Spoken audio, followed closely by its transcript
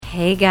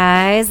Hey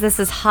guys,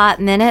 this is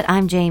Hot Minute.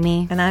 I'm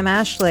Jamie. And I'm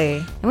Ashley.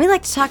 And we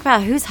like to talk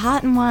about who's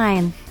hot and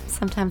wine.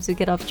 Sometimes we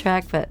get off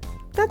track, but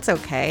that's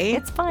okay.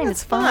 It's fine.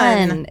 It's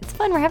fun. It's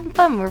fun. We're having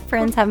fun. We're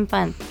friends having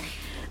fun.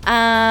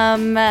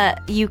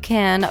 You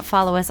can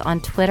follow us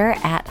on Twitter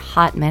at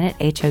Hot Minute,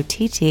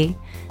 HOTT.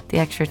 The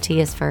extra T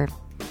is for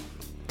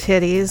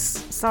titties.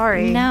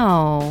 Sorry.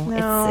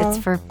 No. It's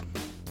for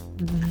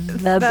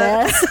the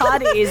best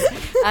hotties.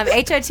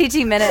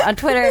 HOTT Minute on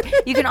Twitter.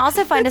 You can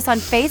also find us on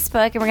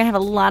Facebook, and we're going to have a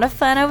lot of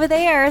fun over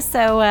there.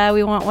 So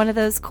we want one of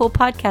those cool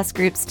podcast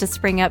groups to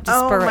spring up to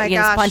spur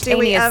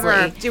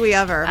spontaneously. Do we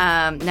ever?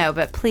 No,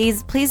 but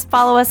please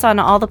follow us on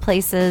all the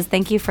places.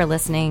 Thank you for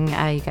listening. You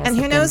guys. And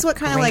who knows what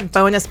kind of like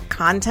bonus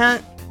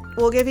content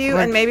we'll give you,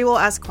 and maybe we'll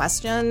ask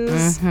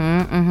questions.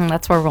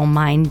 That's where we'll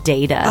mine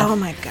data. Oh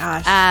my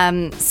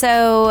gosh.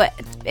 So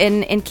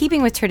in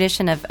keeping with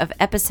tradition of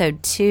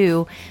episode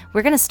 2,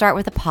 we're going to start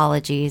with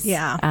apologies.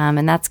 Yeah.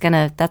 And that's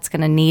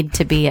gonna need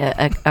to be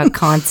a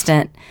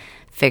constant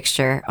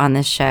fixture on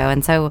this show.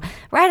 And so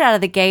right out of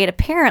the gate,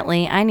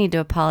 apparently I need to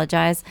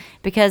apologize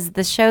because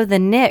the show The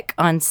Nick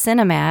on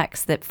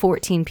Cinemax that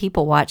 14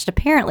 people watched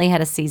apparently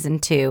had a season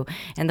 2,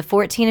 and the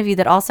 14 of you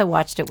that also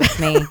watched it with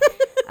me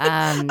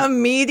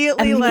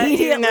immediately let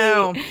you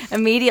know.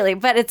 Immediately.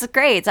 But it's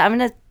great. So I'm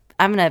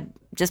gonna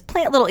just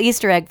plant little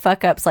Easter egg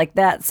fuck ups like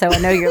that so I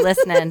know you're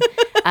listening.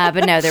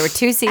 But no, there were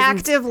 2 seasons.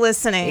 Active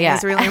listening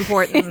is really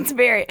important. It's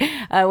very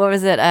what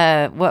was it?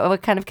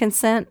 What kind of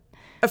consent?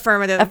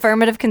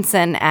 Affirmative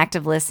consent and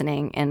active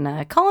listening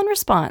and call and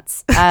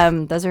response.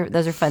 Those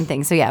are fun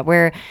things. So yeah,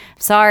 we're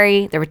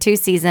sorry. There were 2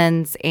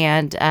 seasons,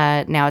 and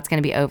now it's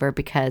going to be over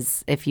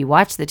because if you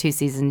watch the 2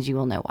 seasons, you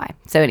will know why.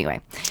 So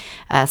anyway,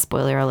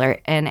 spoiler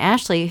alert. And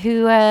Ashley,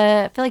 who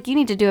I feel like you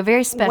need to do a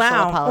very special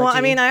apology. Well,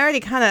 I mean, I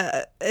already kind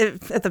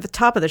of at the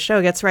top of the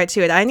show gets right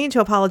to it. I need to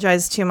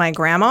apologize to my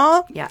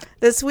grandma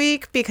this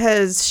week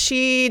because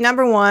she,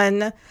 number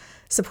one,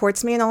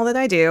 supports me in all that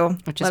I do.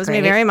 Loves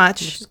me very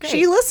much.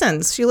 She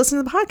listens. She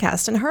listens to the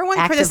podcast. And her one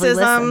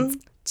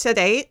criticism to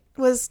date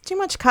was too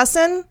much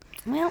cussing.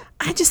 Well,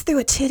 I just threw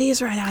a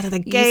titties right out of the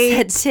gate. You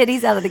said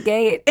titties out of the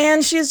gate.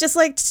 And she was just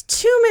like,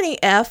 too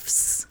many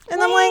F's.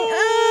 And I'm like,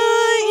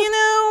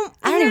 I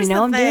don't even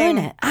know I'm doing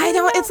it. I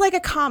don't. It's like a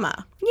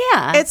comma.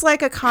 Yeah. It's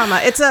like a comma.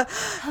 It's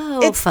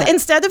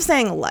instead of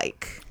saying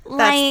like.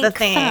 That's the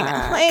thing.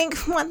 Fuck. Like,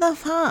 what the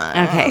fuck?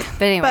 Okay.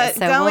 But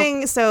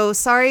anyway. So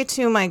sorry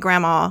to my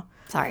grandma.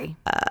 Sorry.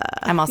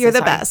 I'm also You're the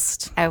sorry.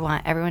 best. I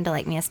want everyone to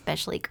like me,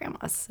 especially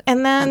grandmas.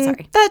 And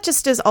then that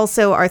just is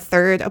also our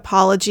third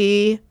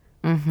apology.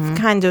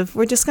 Kind of,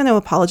 we're just going to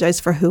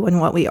apologize for who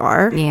and what we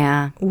are.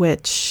 Yeah.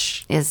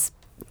 Which is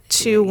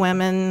 2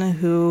 women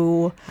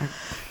who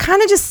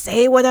kind of just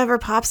say whatever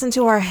pops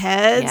into our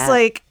heads. Yeah.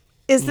 Like,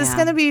 is this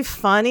going to be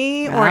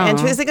funny or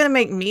interesting? Is it going to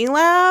make me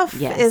laugh?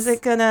 Yes. Is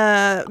it going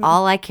to...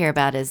 All I care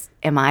about is,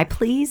 am I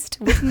pleased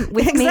with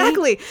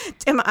exactly. me?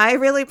 Am I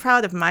really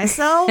proud of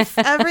myself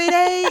every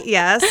day?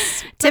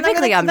 Yes.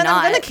 Typically, I'm not.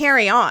 I'm going to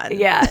carry on.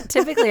 Yeah,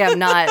 typically I'm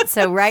not.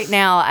 So right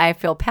now, I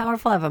feel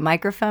powerful. I have a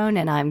microphone,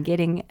 and I'm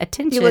getting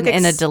attention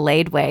in a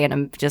delayed way, and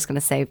I'm just going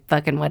to say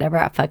fucking whatever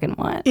I fucking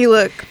want. You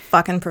look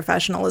fucking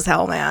professional as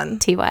hell, man.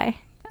 TY.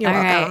 You're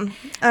welcome. Right.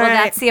 Well,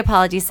 that's the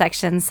apology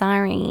section.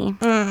 Sorry.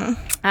 All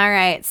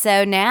right.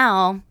 So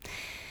now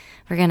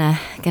we're gonna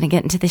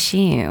get into the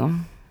shoe.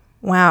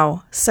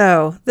 Wow.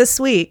 So this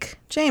week,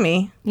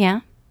 Jamie. Yeah.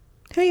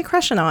 Who are you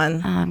crushing on?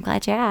 Oh, I'm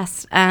glad you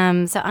asked.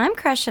 So I'm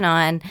crushing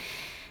on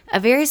a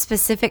very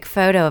specific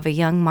photo of a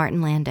young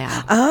Martin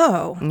Landau.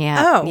 Oh.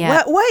 Yeah. Oh.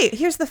 Yeah. Wait.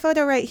 Here's the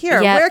photo right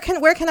here.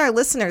 Yep. Where can our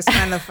listeners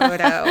find the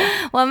photo?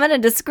 Well, I'm going to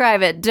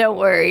describe it. Don't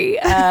worry,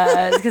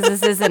 because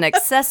this is an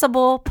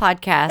accessible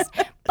podcast.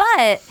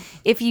 But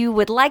if you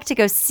would like to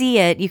go see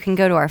it, you can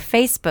go to our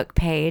Facebook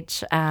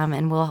page,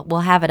 and we'll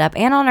have it up,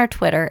 and on our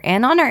Twitter,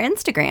 and on our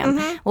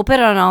Instagram. We'll put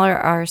it on all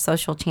our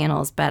social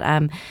channels. But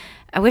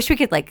I wish we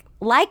could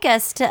like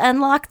us to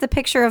unlock the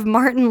picture of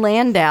Martin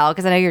Landau,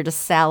 because I know you're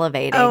just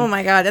salivating. Oh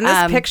my God. And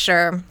this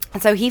picture.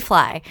 So he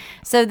fly.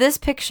 So this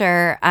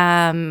picture,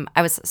 I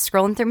was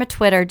scrolling through my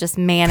Twitter just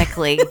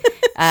manically,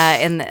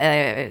 and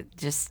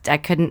I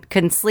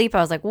couldn't sleep. I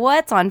was like,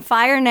 what's on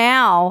fire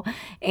now?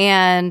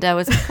 And I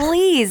was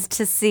pleased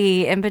to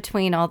see in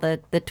between all the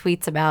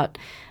tweets about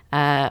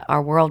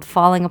our world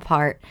falling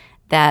apart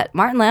that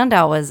Martin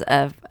Landau was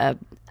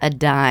a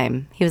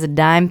dime. He was a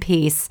dime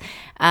piece.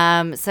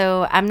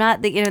 So I'm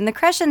not in the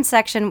crushing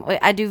section.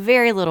 I do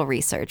very little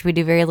research. We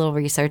do very little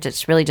research.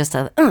 It's really just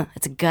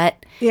it's a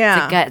gut. Yeah.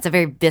 It's a gut. It's a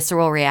very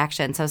visceral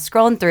reaction. So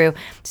scrolling through,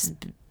 just,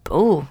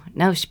 oh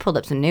no, she pulled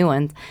up some new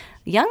ones.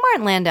 Young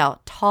Martin Landau,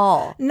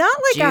 tall, not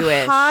like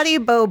Jewish. A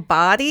hottie bow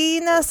body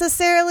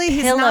necessarily.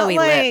 He's pillowy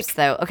not like... lips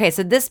though. Okay,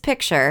 so this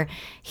picture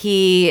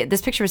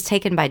was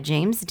taken by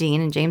James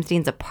Dean in James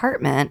Dean's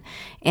apartment,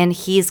 and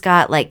he's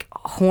got like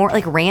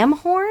ram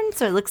horns,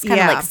 so it looks kind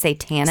of like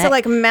satanic. So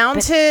like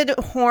mounted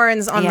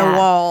horns on the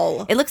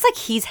wall. It looks like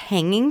he's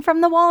hanging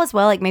from the wall as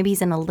well. Like maybe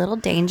he's in a little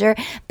danger.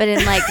 But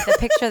in like the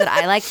picture that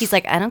I like, he's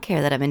like, I don't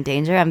care that I'm in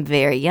danger. I'm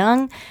very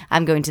young.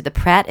 I'm going to the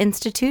Pratt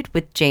Institute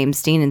with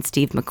James Dean and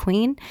Steve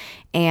McQueen,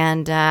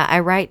 and I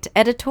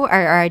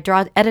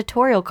draw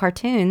editorial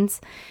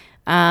cartoons.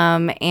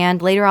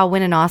 And later I'll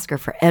win an Oscar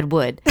for Ed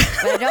Wood,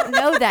 but I don't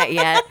know that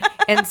yet.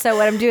 And so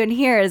what I'm doing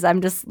here is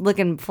I'm just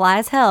looking fly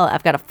as hell.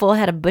 I've got a full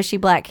head of bushy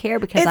black hair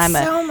because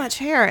it's so much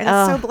hair and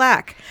it's so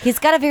black. He's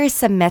got a very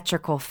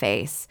symmetrical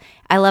face.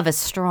 I love a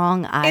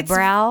strong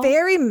eyebrow. It's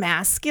very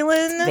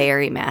masculine.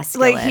 Very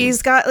masculine. Like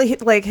he's got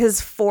like his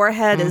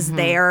forehead is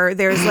there.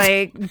 There's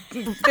like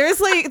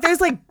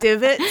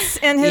divots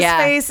in his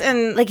face,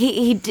 and like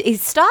he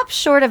stops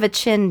short of a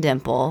chin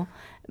dimple.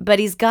 But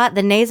he's got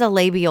the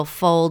nasolabial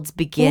folds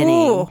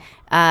beginning.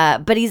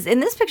 But he's in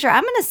this picture,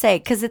 I'm going to say,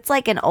 because it's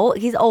like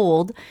he's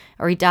old,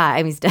 or he died,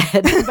 I mean, he's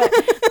dead.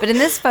 but in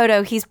this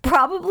photo, he's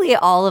probably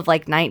all of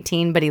like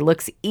 19, but he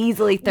looks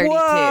easily 32.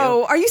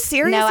 Whoa, are you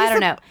serious? No, I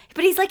don't know.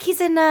 But he's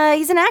in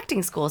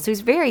acting school, so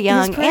he's very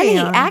young. He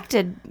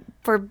acted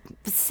for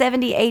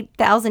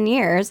 78,000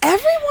 years.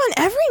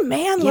 Every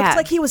man looked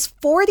like he was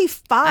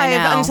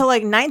 45 until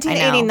like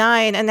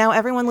 1989, and now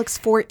everyone looks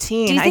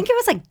 14. Do you think it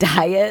was like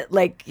diet?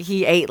 Like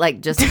he ate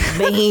like just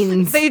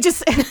beans?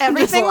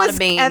 Everything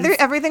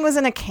was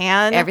in a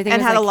can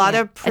and had a lot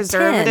of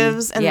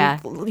preservatives,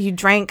 and you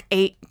drank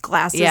 8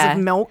 glasses of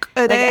milk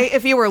a day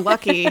if you were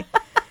lucky.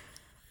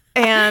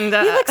 And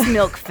he looks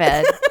milk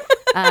fed.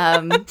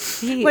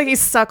 He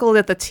suckled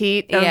at the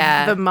teat of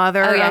the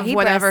mother of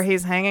whatever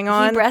he's hanging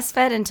on. He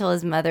breastfed until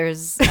his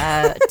mother's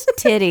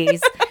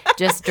titties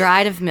just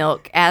dried of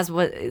milk, as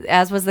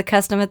was the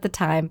custom at the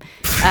time,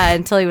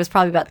 until he was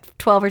probably about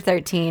 12 or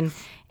 13.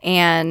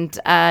 And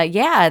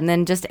and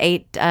then just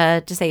ate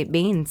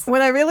beans.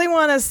 What I really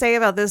want to say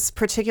about this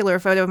particular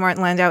photo of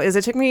Martin Landau is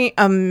it took me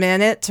a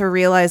minute to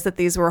realize that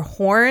these were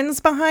horns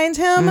behind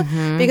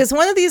him, because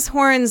one of these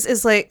horns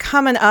is like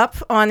coming up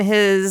on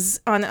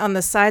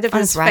the side of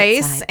his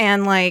face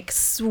and like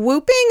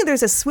swooping.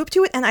 There's a swoop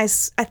to it, and I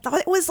thought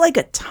it was like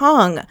a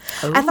tongue.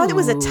 Ooh. I thought it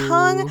was a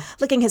tongue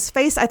licking his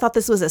face. I thought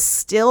this was a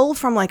still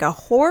from like a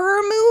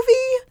horror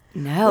movie.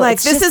 No, like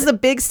this is a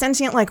big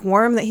sentient like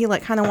worm that he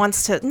like kind of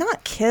wants to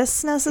not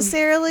kiss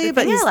necessarily,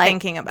 but he's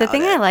thinking about it. The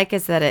thing I like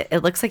is that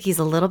it looks like he's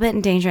a little bit in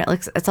danger.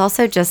 It's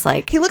also just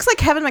like he looks like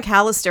Kevin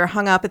McAllister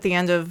hung up at the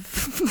end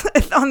of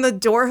on the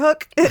door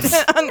hook on Home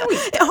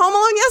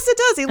Alone. Yes, it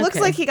does. He looks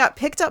like he got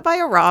picked up by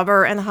a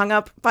robber and hung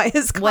up by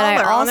his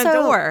collar on a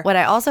door. What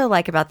I also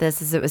like about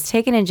this is it was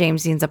taken in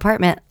James Dean's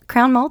apartment,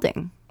 crown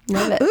molding.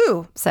 Love it.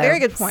 Ooh, so very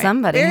good point.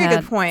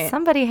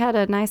 Somebody had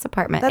a nice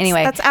apartment.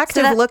 That's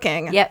active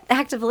looking. Yep,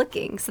 active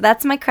looking. So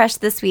that's my crush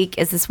this week.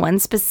 Is this one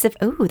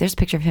specific? Ooh, there's a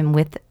picture of him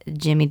with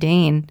Jimmy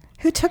Dean.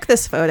 Who took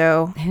this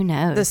photo? Who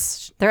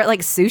knows? They're at like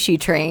Sushi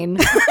Train.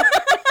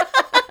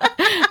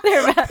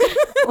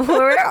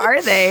 Where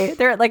are they?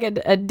 They're at like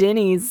a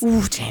Denny's.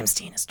 Ooh, James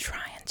Dean is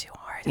trying too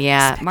hard.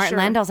 Yeah, Martin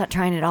Landau's not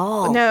trying at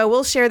all. No,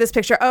 we'll share this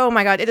picture. Oh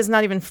my God, it is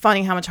not even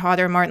funny how much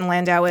hotter Martin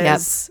Landau is.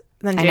 Yep.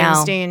 Than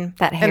James Dean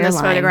in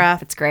this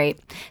photograph. It's great.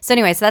 So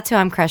anyway, so that's who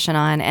I'm crushing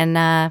on, and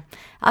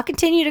I'll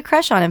continue to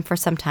crush on him for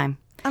some time.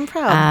 I'm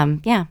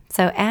proud.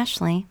 So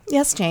Ashley.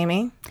 Yes,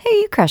 Jamie. Who are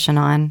you crushing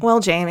on?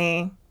 Well,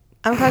 Jamie,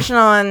 I'm crushing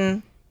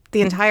on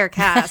the entire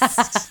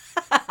cast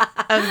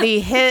of the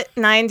hit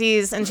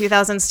 90s and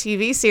 2000s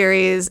TV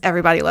series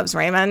Everybody Loves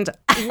Raymond.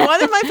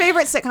 One of my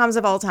favorite sitcoms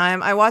of all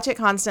time. I watch it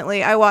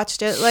constantly. I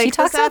watched it like she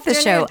talks about the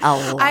show a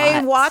lot.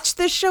 I watch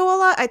this show a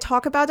lot. I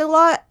talk about it a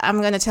lot.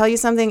 I'm going to tell you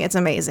something. It's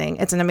amazing.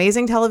 It's an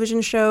amazing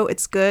television show.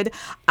 It's good.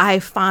 I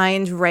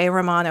find Ray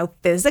Romano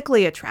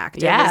physically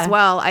attractive as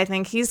well. I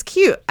think he's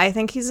cute. I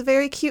think he's a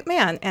very cute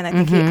man. And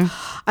I think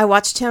I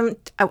watched him.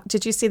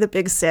 Did you see The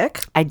Big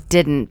Sick? I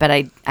didn't, but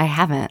I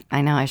haven't.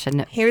 I know I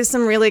shouldn't. Here's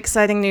some really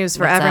exciting news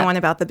for everyone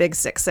about The Big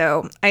Sick.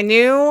 So I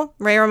knew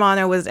Ray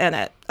Romano was in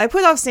it. I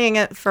put off seeing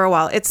it for a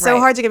while. It's so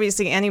hard to get me to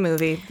see any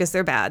movie because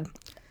they're bad.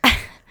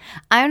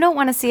 I don't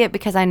want to see it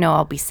because I know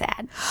I'll be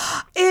sad.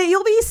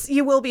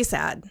 You will be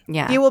sad.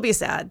 Yeah. You will be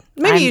sad.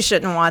 Maybe you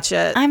shouldn't watch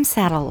it. I'm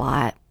sad a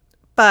lot.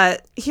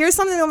 But here's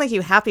something that'll make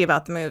you happy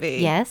about the movie.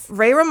 Yes.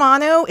 Ray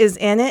Romano is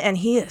in it, and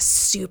he is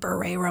super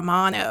Ray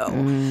Romano.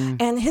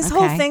 And his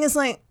whole thing is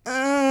like,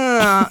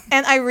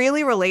 and I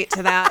really relate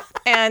to that.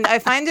 And I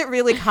find it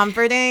really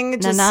comforting.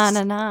 Just,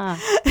 nah.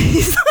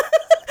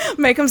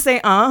 Make him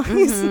say,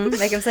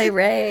 Make him say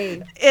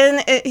Ray.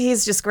 And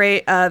he's just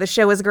great. The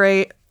show is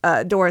great.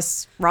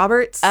 Doris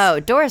Roberts.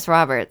 Oh, Doris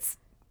Roberts.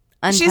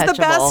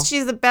 Untouchable.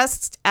 She's the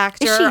best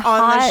actor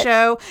on the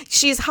show.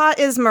 She's hot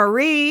as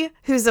Marie,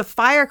 who's a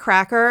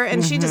firecracker,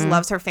 and she just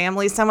loves her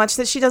family so much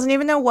that she doesn't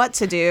even know what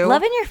to do.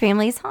 Loving your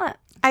family is hot.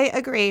 I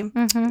agree.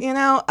 You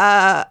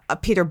know,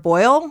 Peter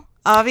Boyle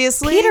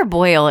obviously. Peter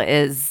Boyle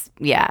is,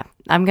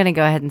 I'm going to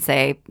go ahead and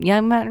say,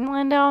 young Martin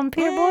Landau and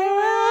Peter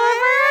Boyle.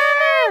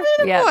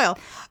 Peter Boyle.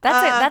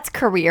 That's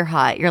career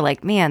hot. You're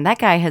like, man, that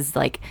guy has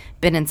like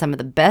been in some of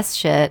the best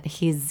shit.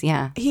 He's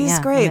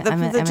great.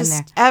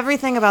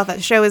 Everything about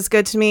that show is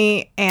good to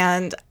me.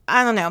 And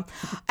I don't know,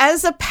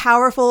 as a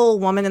powerful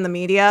woman in the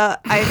media,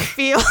 I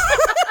feel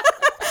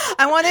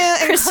I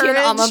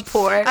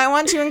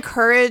want to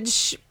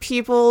encourage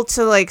people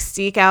to like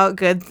seek out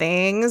good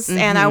things.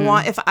 And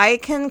if I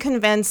can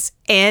convince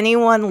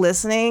anyone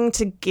listening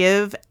to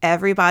give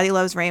Everybody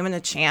Loves Raymond a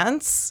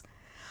chance,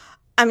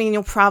 I mean,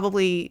 you'll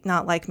probably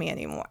not like me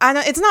anymore. I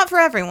know it's not for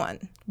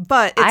everyone,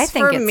 but it's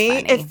for me.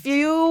 Funny. If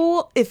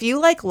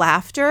you like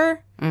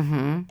laughter,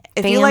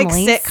 if you like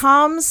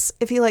sitcoms,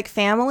 if you like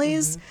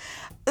families,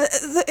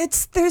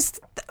 there's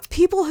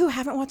people who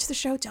haven't watched the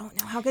show don't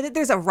know how good it.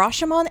 There's a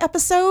Rashomon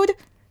episode.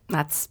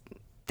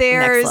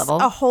 There's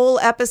a whole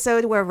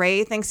episode where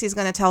Ray thinks he's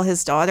going to tell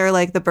his daughter,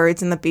 like, the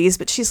birds and the bees,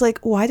 but she's like,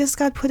 why does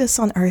God put us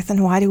on earth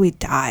and why do we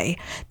die?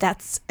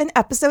 That's an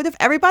episode of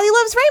Everybody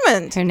Loves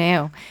Raymond. Who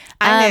knew?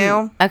 I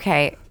knew.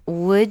 Okay.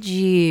 Would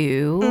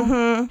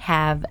you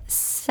have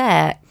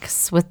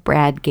sex with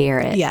Brad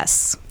Garrett?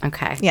 Yes.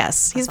 Okay.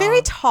 Yes. He's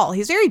very tall.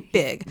 He's very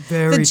big.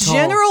 The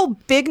general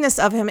bigness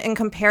of him in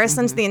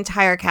comparison to the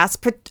entire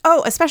cast.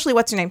 Especially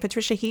what's her name?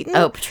 Patricia Heaton?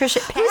 Oh,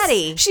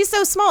 Patty. She's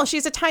so small.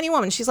 She's a tiny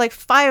woman. She's like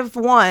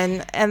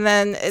 5'1". And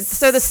then,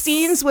 so the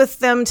scenes with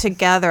them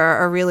together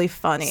are really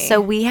funny.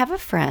 So we have a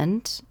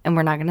friend, and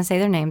we're not going to say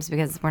their names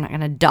because we're not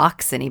going to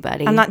dox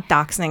anybody. I'm not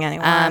doxing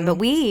anyone. But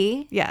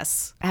we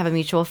have a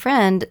mutual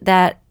friend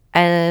that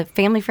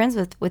family friends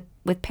with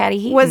Patty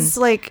Heaton. Was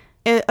like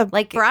a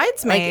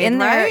bridesmaid, in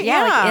their right?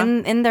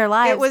 like in their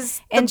lives.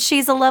 And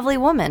she's a lovely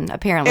woman,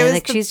 apparently. It was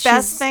the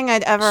best thing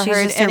I'd ever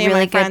heard any of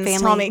my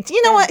friends tell me.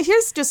 You know what?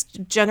 Here's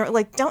just general,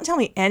 like, don't tell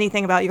me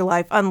anything about your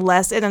life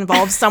unless it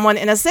involves someone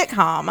in a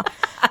sitcom.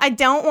 I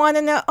don't want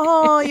to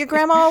know, your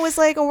grandma was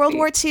like a World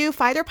War II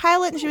fighter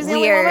pilot and she was the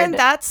only woman.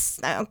 That's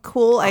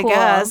cool, I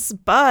guess.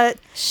 But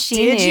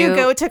did you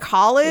go to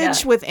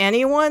college with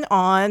anyone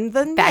on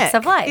the Facts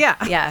of Life?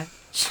 Yeah.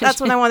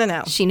 That's what I want to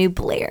know. She knew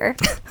Blair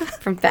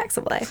from Facts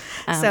of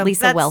Life.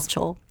 Lisa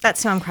Whelchel.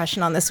 That's who I'm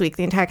crushing on this week.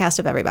 The entire cast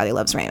of Everybody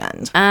Loves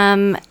Raymond.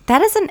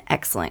 That is an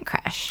excellent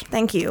crush.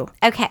 Thank you.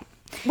 Okay.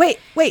 Wait.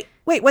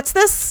 What's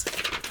this?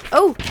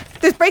 Oh,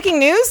 there's breaking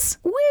news.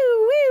 Woo, woo,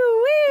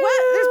 woo.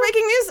 What? There's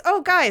breaking news.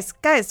 Oh, guys,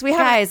 we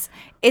have.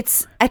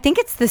 I think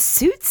it's the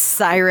Suits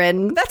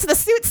siren. That's the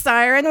Suits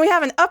siren. We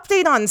have an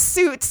update on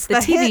Suits, the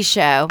TV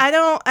show.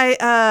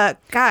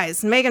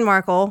 Guys, Meghan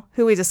Markle,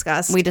 who we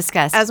discussed.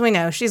 As we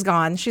know, she's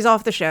gone. She's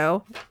off the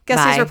show.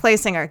 Guess who's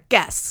replacing her?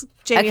 Guess.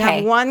 Jamie, you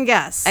have one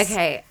guess.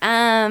 Okay.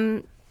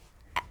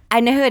 I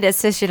know who it is,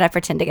 so should I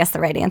pretend to guess the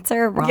right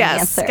answer? Wrong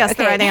answer. Guess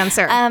the right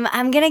answer.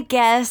 I'm going to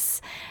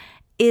guess,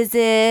 is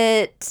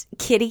it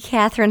Kitty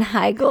Katherine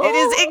Heigl? It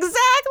is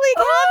exactly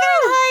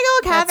Katherine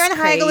Heigl. Katherine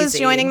Heigl is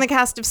joining the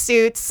cast of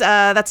Suits.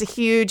 That's a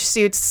huge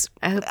Suits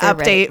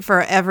update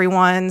for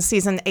everyone.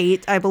 Season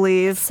 8, I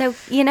believe. So,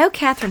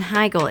 Katherine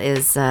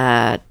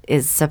Heigl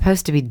is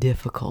supposed to be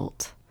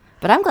difficult.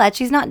 But I'm glad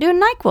she's not doing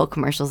NyQuil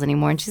commercials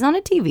anymore, and she's on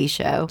a TV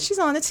show. That's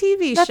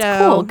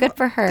cool. Good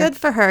for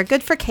her.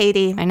 Good for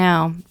Katie. I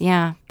know.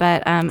 Yeah,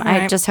 but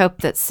I just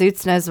hope that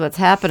Suits knows what's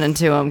happening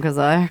to him because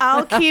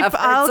I'll keep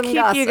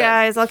you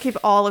guys. I'll keep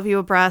all of you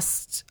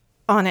abreast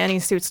on any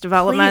Suits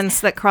developments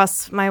that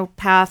cross my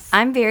path.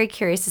 I'm very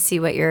curious to see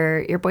what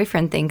your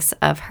boyfriend thinks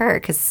of her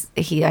because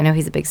I know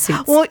he's a big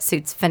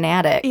Suits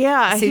fanatic.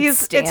 Yeah,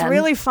 it's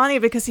really funny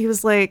because he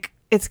was like,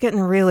 it's getting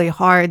really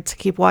hard to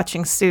keep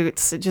watching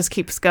Suits. It just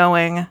keeps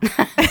going.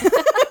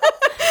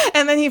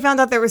 And then he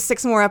found out there were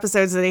 6 more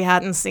episodes that he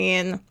hadn't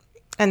seen.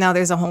 And now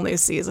there's a whole new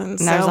season.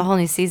 There's a whole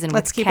new season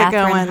with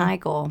Katherine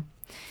Heigl.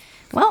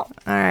 Well,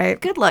 all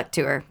right. Good luck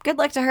to her. Good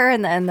luck to her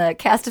and the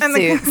cast of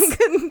Suits.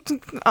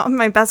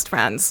 My best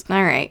friends.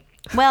 All right.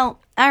 Well,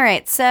 all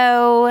right.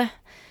 So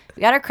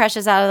we got our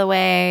crushes out of the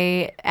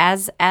way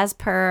as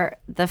per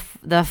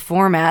the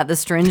format, the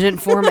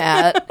stringent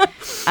format.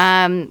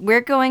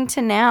 We're going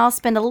to now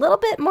spend a little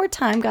bit more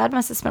time. God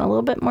must have spent a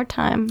little bit more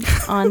time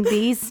on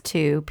these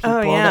two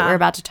people that we're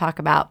about to talk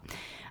about.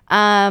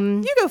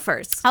 You go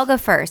first. I'll go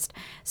first.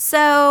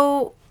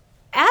 So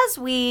as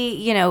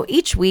we,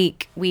 each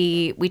week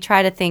we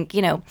try to think,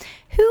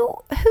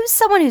 who's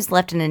someone who's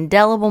left an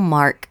indelible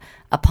mark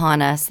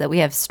upon us that we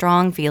have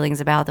strong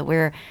feelings about, that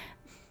we're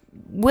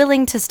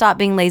willing to stop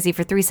being lazy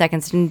for 3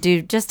 seconds and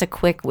do just a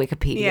quick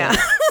Wikipedia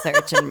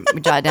search and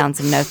jot down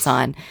some notes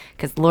on,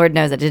 because Lord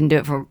knows I didn't do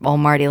it for old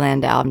Marty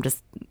Landau. I'm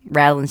just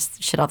rattling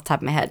shit off the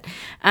top of my head.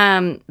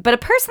 But a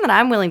person that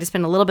I'm willing to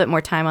spend a little bit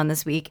more time on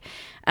this week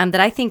that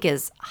I think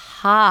is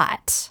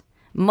hot,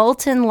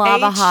 molten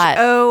lava hot.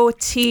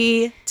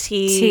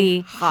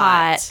 HOTT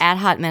hot at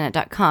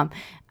hotminute.com.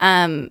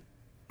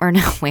 Or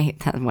no,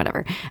 wait,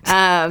 whatever.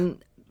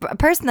 a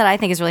person that I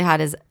think is really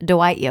hot is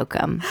Dwight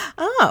Yoakam.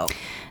 Oh.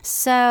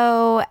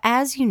 So,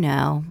 as you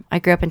know, I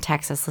grew up in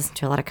Texas, listened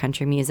to a lot of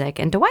country music,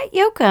 and Dwight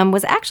Yoakam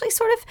was actually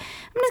sort of,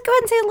 I'm going to go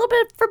ahead and say, a little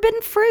bit of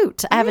forbidden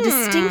fruit. I have a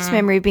distinct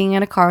memory of being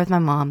in a car with my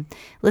mom,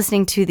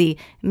 listening to the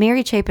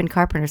Mary Chapin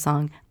Carpenter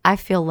song, I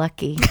Feel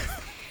Lucky.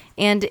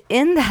 And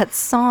in that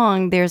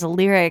song, there's a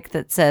lyric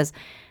that says,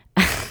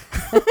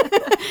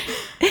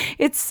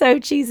 it's so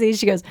cheesy.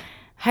 She goes,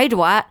 hey,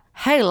 Dwight.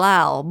 Hey,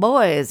 Lyle,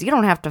 boys, you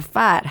don't have to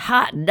fight.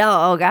 Hot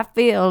dog, I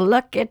feel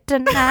lucky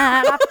tonight.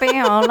 I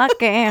feel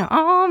lucky.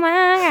 Oh,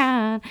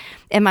 my God.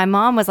 And my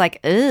mom was like,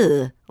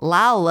 ugh,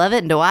 Lyle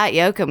Lovett and Dwight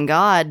Yoakam.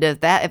 God, if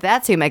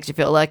that's who makes you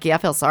feel lucky, I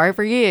feel sorry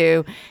for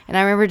you. And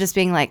I remember just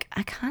being like,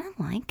 I kind of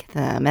like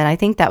them. And I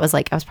think that was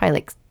like, I was probably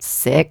like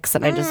 6.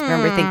 And I just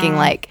remember thinking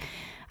like,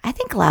 I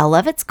think Lyle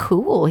Lovett's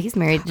cool. He's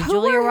married to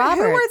Julia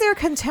Roberts. Who were their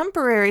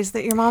contemporaries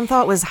that your mom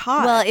thought was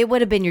hot? Well, it would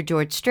have been your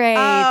George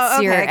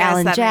Straits, your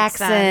Alan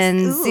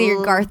Jacksons,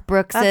 your Garth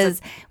Brookses,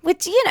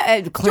 which,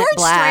 Clint George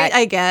Black. Strait,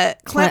 I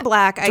get. Clint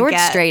Black, I George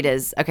get. Strait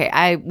is, okay,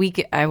 I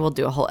will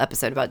do a whole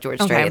episode about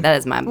George Strait. That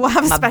is my, we'll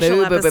have a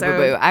special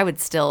episode. I would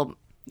still...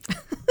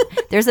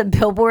 There's a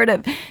billboard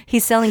of,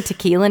 he's selling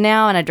tequila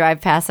now, and I drive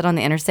past it on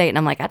the interstate, and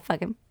I'm like, I'd fuck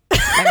him.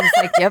 I'm just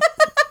like, yep.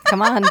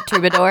 Come on,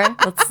 Troubadour.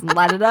 Let's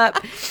light it up.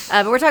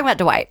 But we're talking about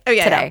Dwight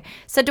today. Yeah.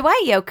 So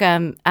Dwight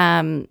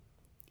Yoakam,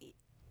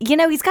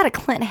 he's got a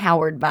Clint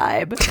Howard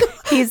vibe.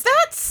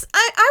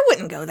 I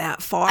wouldn't go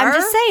that far. I'm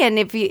just saying,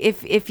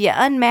 if you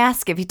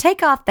unmask, if you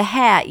take off the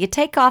hat, you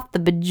take off the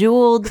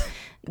bejeweled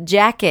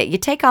jacket, you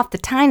take off the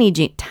tiny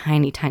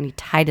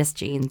tightest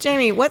jeans.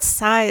 Jamie, what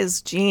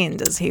size jean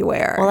does he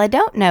wear? Well, I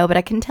don't know, but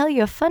I can tell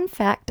you a fun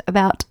fact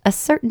about a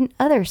certain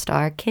other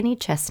star, Kenny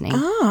Chesney.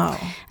 Oh.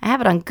 I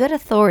have it on good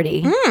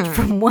authority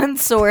from one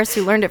source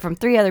who learned it from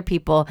 3 other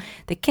people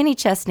that Kenny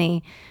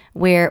Chesney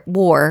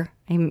wore,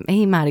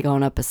 he might have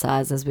gone up a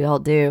size, as we all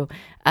do,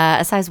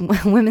 a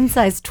women's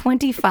size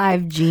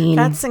 25 jean.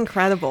 That's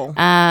incredible.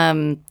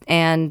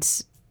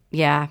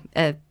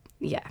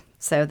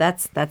 So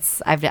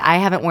I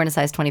haven't worn a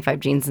size 25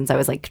 jeans since I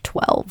was like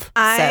 12.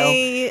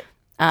 I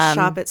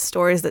shop at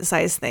stores that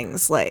size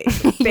things like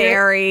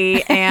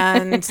berry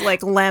and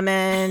like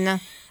lemon,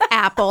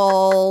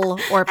 apple,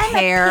 or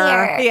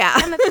pear. Yeah,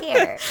 I'm a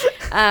pear.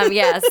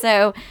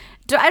 So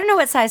I don't know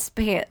what size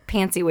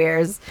pants he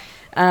wears.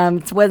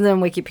 It wasn't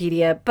on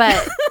Wikipedia,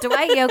 but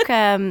Dwight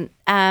Yoakam,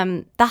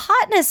 the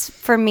hotness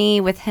for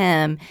me with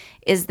him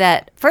is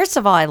that, first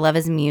of all, I love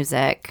his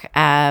music.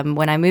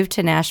 When I moved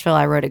to Nashville,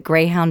 I rode a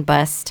Greyhound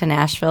bus to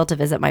Nashville to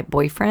visit my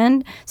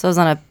boyfriend. So I was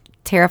on a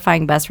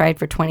terrifying bus ride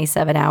for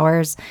 27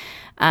 hours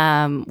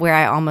where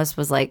I almost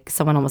was like,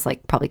 someone almost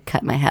like probably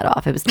cut my head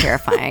off. It was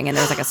terrifying. And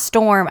there was like a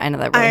storm. I know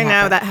that really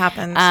happened. That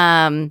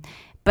happened.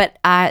 But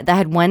I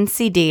had one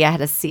CD. I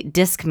had a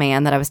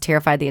Discman that I was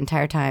terrified the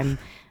entire time.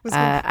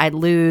 I'd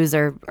lose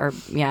or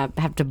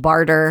have to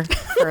barter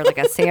for like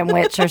a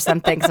sandwich or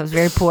something because I was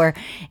very poor.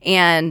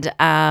 And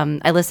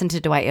I listened to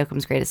Dwight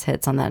Yoakam's greatest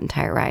hits on that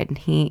entire ride. And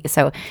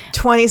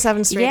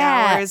 27 straight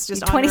hours,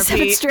 just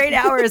 27 straight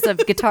hours of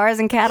guitars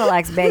and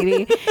Cadillacs,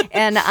 baby.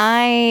 And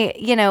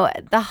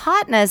the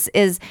hotness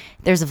is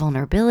there's a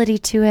vulnerability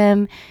to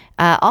him.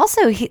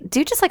 Also,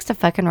 dude just likes to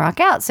fucking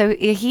rock out. So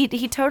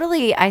he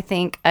totally, I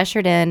think,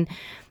 ushered in.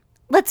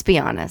 Let's be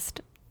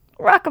honest.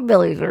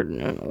 Rockabilly's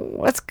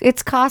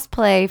it's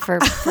cosplay for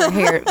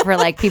hair for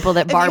like people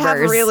that barbers. You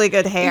have really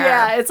good hair.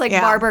 Yeah, it's like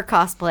barber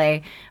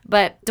cosplay.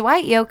 But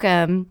Dwight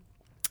Yoakam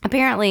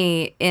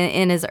apparently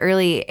in his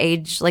early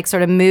age, like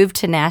sort of moved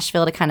to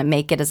Nashville to kind of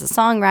make it as a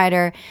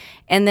songwriter,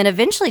 and then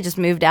eventually just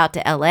moved out to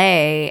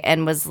LA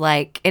and was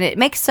like, and it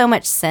makes so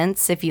much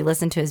sense if you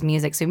listen to his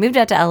music. So he moved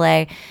out to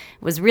LA,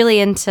 was really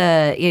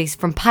into, he's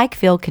from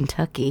Pikeville,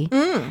 Kentucky,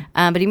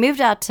 but he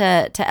moved out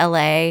to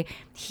LA.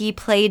 He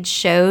played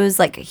shows,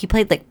 he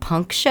played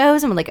punk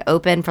shows and would like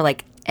open for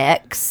like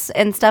X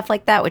and stuff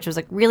like that, which was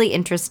like really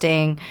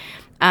interesting.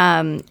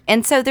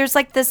 And so there's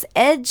like this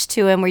edge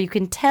to him where you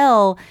can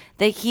tell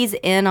that he's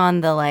in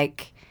on the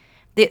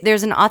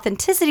there's an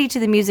authenticity to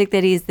the music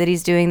that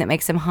he's doing that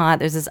makes him hot.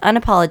 There's this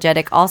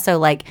unapologetic, also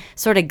like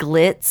sort of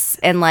glitz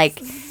and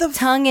like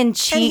tongue in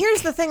cheek. And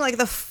here's the thing, like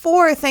the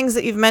 4 things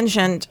that you've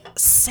mentioned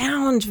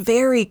sound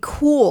very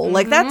cool.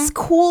 Like that's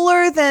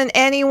cooler than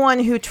anyone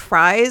who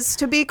tries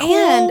to be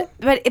cool.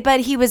 But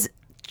he was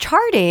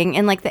charting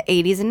in like the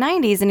 80s and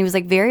 90s, and he was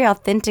like very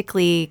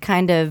authentically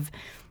kind of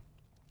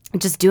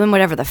just doing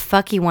whatever the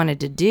fuck he wanted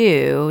to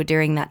do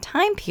during that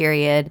time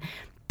period.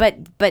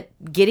 But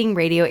getting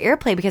radio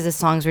airplay because his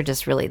songs were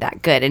just really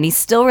that good. And he's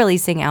still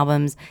releasing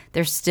albums.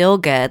 They're still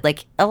good.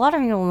 Like, a lot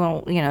of people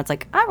know, it's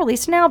like, I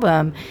released an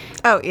album.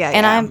 Oh, yeah,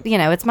 and I'm,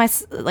 it's my,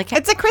 like...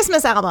 It's a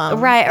Christmas album.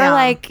 Right. Yeah. Or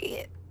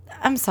like,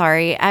 I'm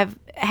sorry,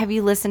 have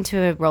you listened to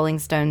a Rolling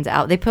Stones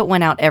album? They put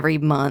one out every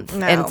month.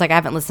 No. And it's like, I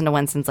haven't listened to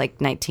one since like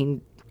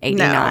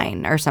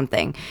 89 or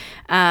something.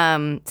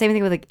 Same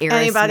thing with like Aerosmith.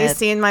 Anybody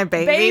seen my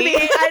baby?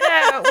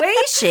 I know.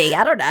 Where is she?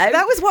 I don't know.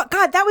 That was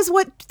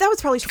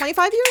probably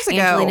 25 years ago.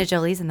 Angelina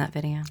Jolie's in that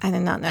video. I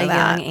did not know a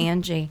that. young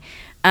Angie.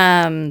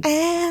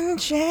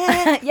 Angie.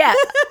 Yeah,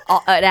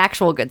 an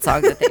actual good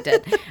song that they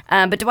did.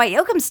 But Dwight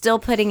Yoakam's still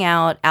putting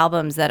out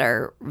albums that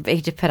are.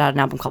 He just put out an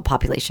album called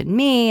Population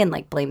Me and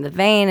like Blame the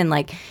Vein, and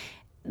like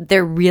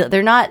they're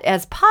not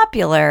as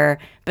popular,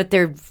 but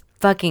they're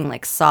fucking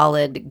like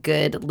solid,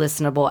 good,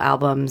 listenable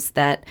albums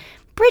that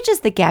bridges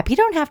the gap. You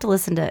don't have to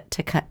listen to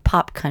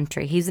pop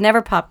country. He's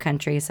never pop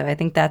country, so I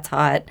think that's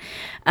hot.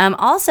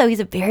 Also, he's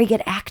a very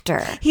good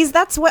actor.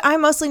 That's what I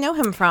mostly know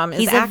him from.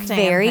 Is acting. He's a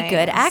very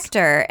good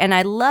actor, and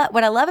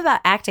what I love about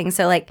acting.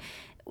 So like.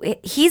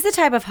 He's the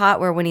type of hot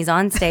where when he's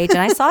on stage, and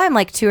I saw him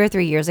like 2 or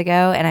 3 years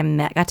ago,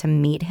 and I got to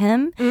meet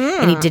him,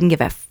 and he didn't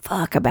give a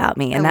fuck about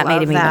me, and that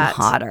made him even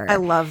hotter. I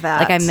love that.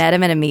 Like I met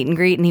him at a meet and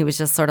greet, and he was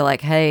just sort of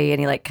like, "Hey," and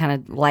he like kind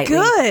of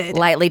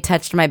lightly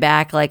touched my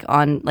back,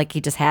 like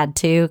he just had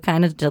to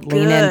kind of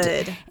lean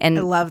in, and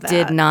I love that.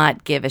 Did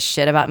not give a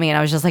shit about me, and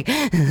I was just like,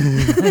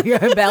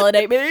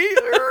 "Validate me."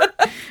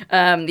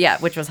 Yeah,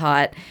 which was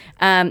hot.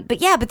 But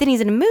then he's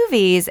in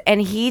movies,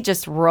 and he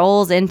just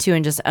rolls into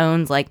and just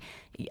owns like.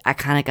 I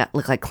kind of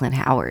look like Clint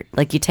Howard.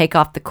 Like you take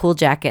off the cool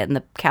jacket and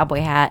the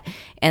cowboy hat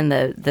and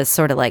the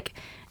sort of like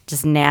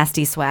just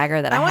nasty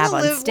swagger that I have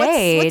on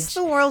stage. What's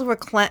the world where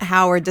Clint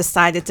Howard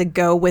decided to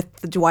go with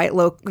the Dwight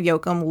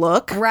Yoakam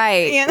look?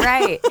 Right, you know?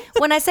 Right.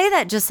 When I say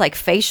that, just like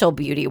facial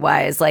beauty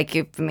wise, like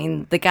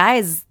the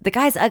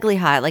guy's ugly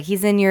hot. Like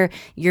he's in your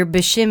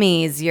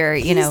bashimmies,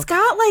 He's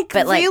got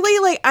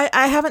really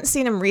I haven't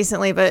seen him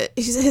recently, but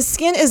his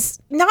skin is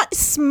not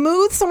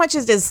smooth so much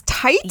as it is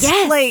tight.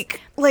 Yes.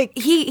 Like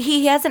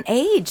he hasn't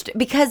aged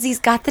because he's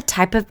got the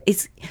type of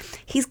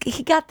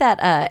he got that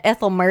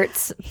Ethel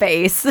Mertz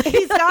face.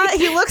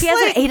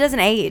 He doesn't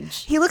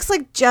age. He looks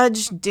like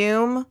Judge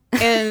Doom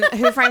in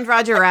Who Framed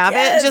Roger Rabbit.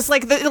 Yes. Just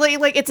like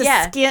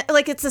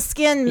it's a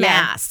skin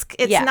mask.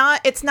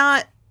 It's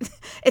not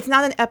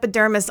an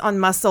epidermis on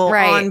muscle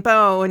on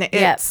bone.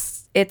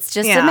 It's just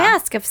a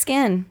mask of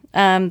skin.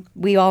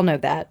 We all know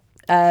that.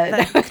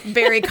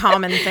 Very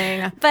common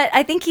thing. But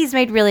I think he's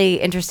made really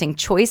interesting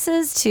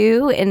choices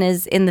too in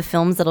the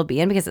films that'll be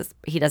in because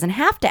he doesn't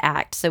have to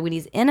act. So when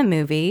he's in a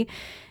movie,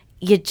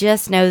 you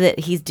just know that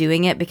he's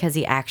doing it because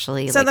he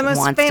actually wants to be in it. So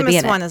the most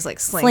famous one is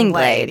like Sling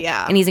Blade.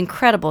 Yeah. And he's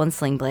incredible in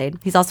Sling Blade.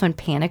 He's also in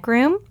Panic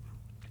Room.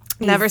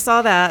 Never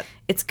saw that.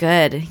 It's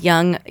good.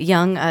 Young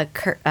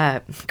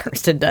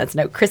Kirsten Dunst.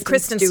 No,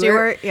 Kristen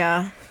Stewart.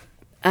 Yeah.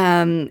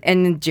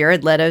 And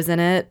Jared Leto's in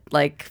it.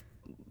 Like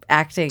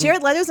acting.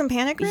 Jared Leto's in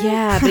Panic Room?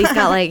 Yeah, but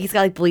he's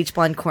got bleach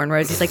blonde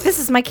cornrows. He's like, this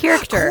is my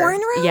character.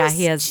 Cornrows? Yeah,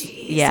 he has.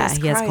 He has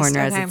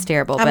cornrows. Okay. It's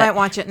terrible. I might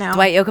watch it now.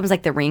 Dwight Yoakam's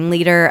like the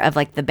ringleader of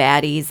like the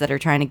baddies that are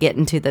trying to get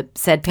into the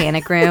said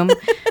Panic Room.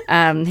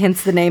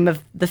 Hence the name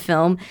of the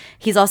film.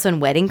 He's also in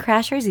Wedding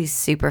Crashers. He's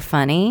super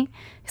funny.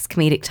 His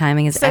comedic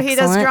timing is excellent. So he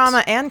does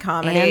drama and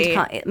comedy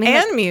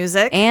and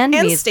music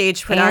and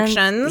stage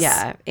productions.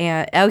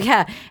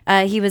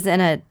 He was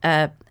in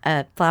a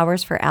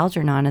Flowers for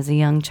Algernon as a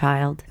young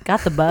child.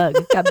 Got the bug.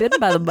 Got bitten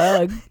by the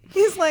bug.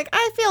 He's like,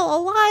 I feel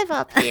alive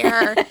up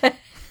here.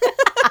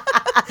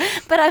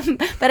 but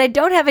I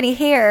don't have any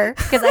hair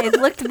because I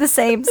looked the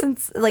same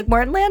since like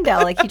Martin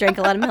Landau. Like he drank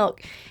a lot of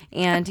milk.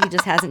 And he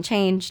just hasn't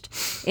changed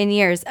in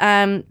years.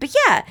 But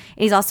yeah,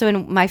 he's also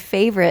in my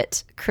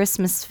favorite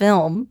Christmas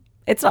film.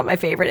 It's not my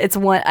favorite. It's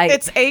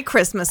a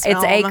Christmas film.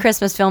 It's a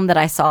Christmas film that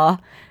I saw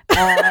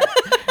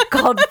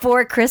called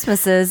Four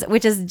Christmases,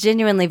 which is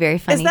genuinely very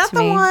funny to me. Is that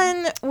the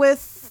one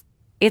with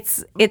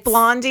it's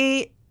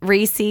Blondie?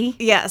 Reese.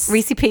 Yes.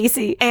 Reese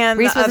Pacey. And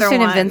Reese the other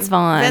one. And Vince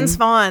Vaughn. Vince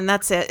Vaughn,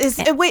 that's it. Is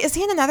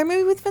he in another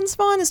movie with Vince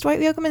Vaughn? Is Dwight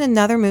Yoakam in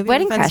another movie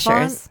Wedding with Vince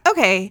Crashers. Vaughn?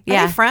 Okay.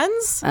 Yeah. Are they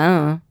friends?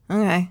 Oh.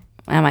 Okay.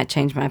 I might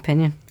change my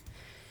opinion.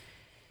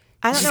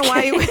 I don't know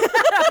why you...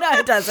 No,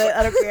 it doesn't.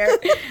 I don't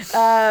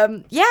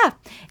care. Yeah.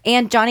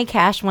 And Johnny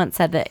Cash once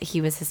said that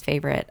he was his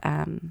favorite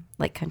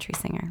like country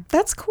singer.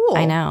 That's cool.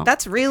 I know.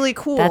 That's really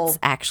cool. That's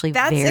actually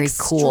very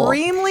cool. That's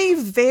extremely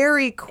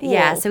very cool.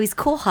 Yeah, so he's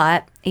cool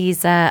hot.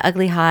 He's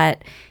ugly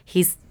hot.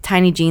 He's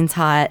tiny jeans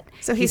hot.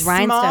 So he's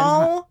rhinestone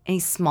small. Hot. And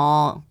he's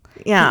small.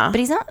 Yeah. But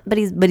he's not but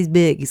he's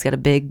big. He's got a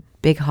big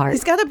heart.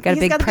 He's got a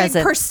big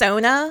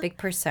persona. Big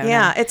persona.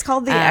 Yeah, it's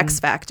called the X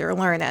Factor.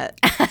 Learn it.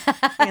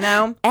 You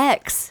know?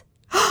 X.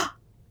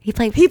 He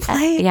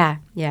played.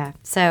 Yeah.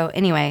 So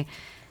anyway,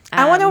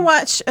 I want to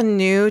watch a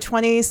new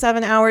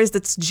 27 Hours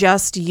that's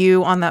just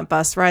you on that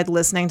bus ride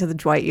listening to the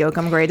Dwight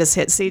Yoakam Greatest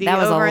Hit CD. That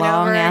was over a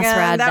long ass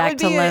ride back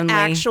to Lonely. That would be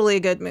actually a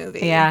good movie.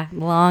 Yeah,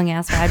 long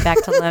ass ride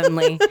back to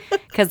Lonely.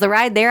 Because the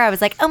ride there, I was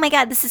like, oh my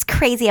God, this is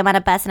crazy. I'm on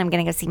a bus and I'm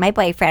going to go see my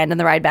boyfriend. And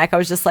the ride back, I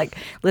was just like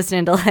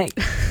listening to like,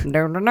 and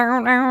I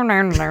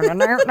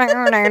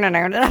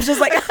was just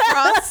like,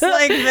 across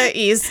like the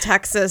East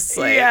Texas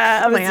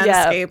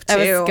landscape too. I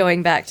was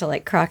going back to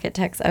like Crockett,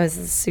 Texas. I was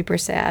super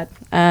sad.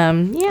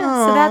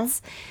 So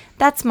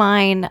that's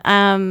mine.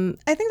 I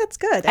think that's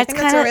good. I think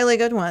that's a really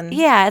good one.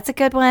 Yeah, it's a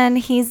good one.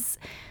 He's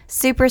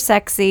super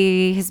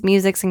sexy. His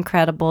music's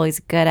incredible. He's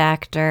a good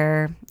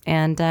actor.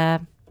 And I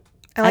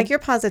like your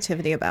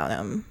positivity about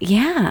him.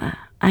 Yeah.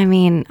 I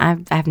mean,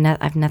 I've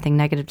nothing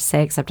negative to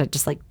say except I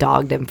just like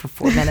dogged him for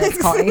 4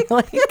 minutes calling him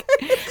like.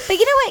 But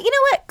you know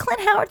what?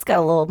 Clint Howard's got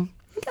a little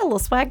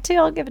swag too.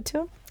 I'll give it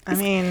to him. I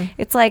mean,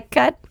 it's like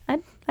I'd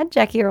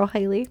Jackie Earle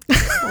Haley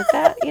like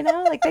that,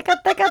 like they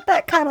got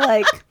that kind of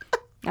like.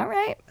 All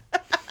right.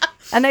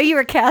 I know you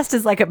were cast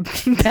as like a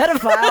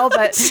pedophile,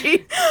 but you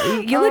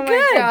look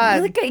good. God.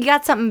 You look good. You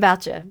got something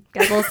about you.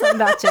 Got a little something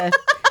about you.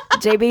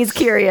 JB's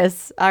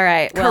curious. All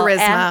right. Well,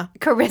 charisma.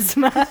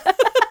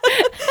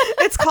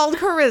 It's called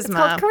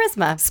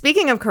charisma.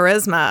 Speaking of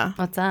charisma.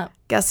 What's up?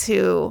 Guess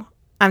who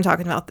I'm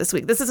talking about this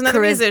week? This is another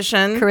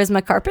musician.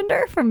 Charisma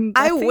Carpenter from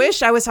Buffy? I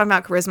wish I was talking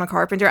about Charisma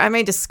Carpenter. I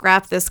may just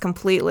scrap this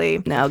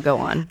completely. No, go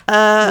on.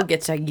 We'll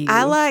get to you.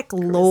 I like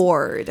Charisma.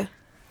 Lorde.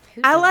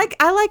 I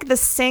like the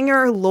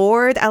singer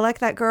Lorde. I like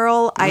that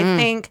girl.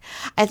 I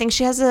think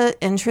she has an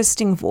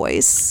interesting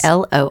voice.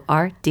 Lorde.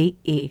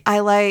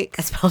 I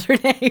spelled her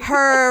name.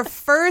 Her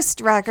first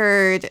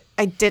record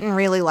I didn't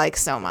really like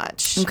so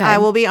much. Okay. I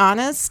will be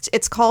honest.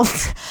 It's called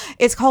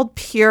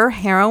Pure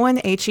Heroine,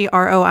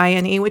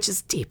 Heroine, which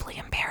is deeply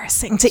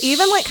embarrassing to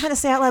even like kind of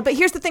say out loud. But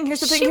here's the thing.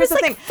 She was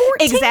 14.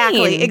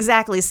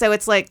 Exactly. So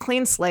it's like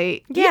clean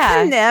slate. Yeah. You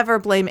can never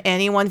blame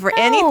anyone for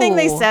anything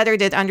they said or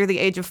did under the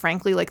age of,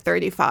 frankly, like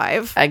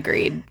 35.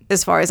 Agreed.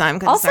 As far as I'm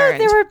concerned. Also,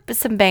 there were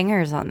some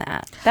bangers on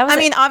that. I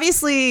mean,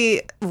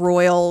 obviously,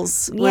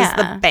 Royals was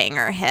the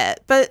banger hit,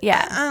 but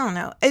I don't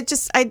know. It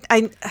just I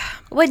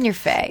wasn't your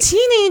fave.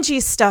 Teenagey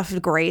stuff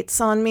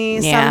grates on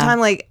me.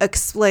 Sometimes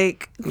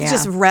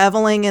just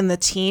reveling in the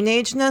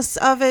teenageness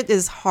of it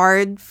is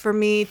hard for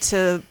me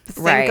to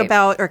think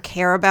about or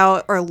care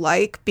about or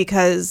like,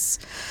 because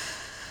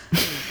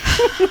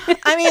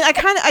I mean,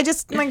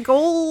 my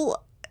goal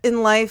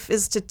in life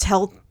is to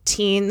tell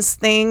teens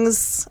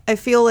things I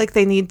feel like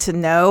they need to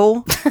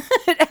know.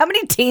 How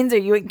many teens are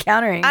you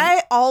encountering?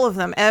 All of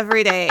them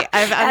every day.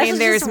 I mean,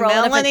 there's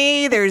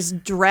Melanie, there's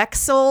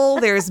Drexel,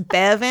 there's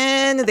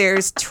Bevan,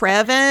 there's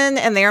Trevin,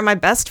 and they are my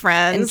best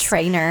friends. And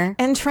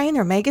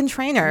Trainer, Megan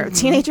Trainer,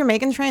 teenager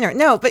Megan Trainer.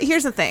 No, but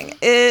here's the thing: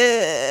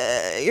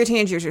 your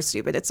teenage years are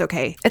stupid. It's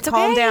okay.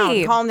 Calm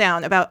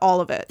down about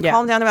all of it. Yeah.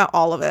 Calm down about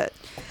all of it.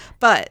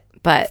 But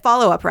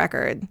follow-up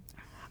record.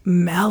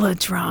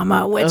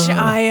 Melodrama, which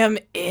I am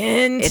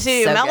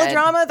into. So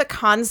Melodrama, good. The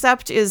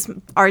concept is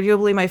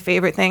arguably my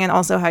favorite thing, and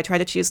also how I try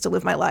to choose to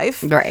live my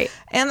life. Right.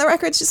 And the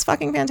record's just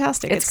fucking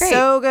fantastic. It's great.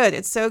 So good.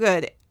 It's so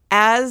good.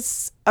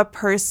 As a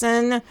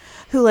person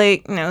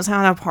who knows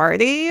how to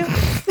party.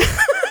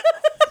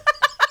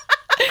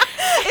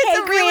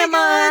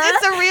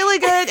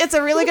 It's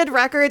a really good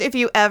record. If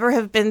you ever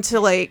have been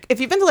to if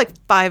you've been to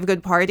 5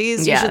 good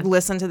parties, you should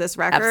listen to this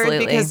record.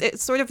 Absolutely. Because it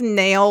sort of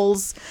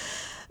nails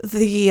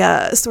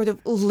the sort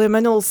of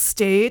liminal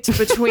state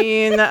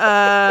between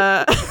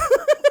No,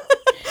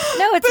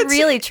 it's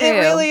really true. It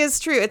really is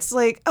true. It's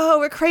like, oh,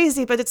 we're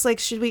crazy, but it's like,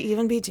 should we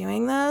even be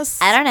doing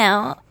this? I don't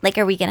know.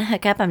 Are we gonna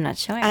hook up? I'm not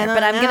sure,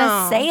 but I'm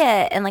gonna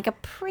say it in a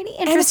pretty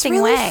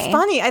interesting way. And it's really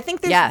funny. I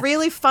think there's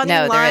really funny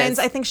lines.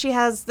 I think she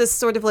has this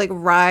sort of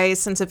wry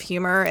sense of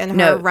humor in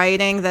her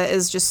writing that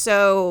is just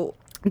so.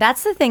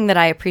 That's the thing that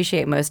I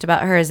appreciate most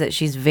about her, is that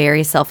she's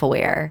very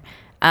self-aware.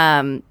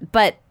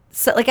 But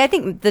so I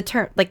think the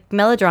term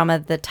melodrama,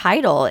 the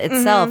title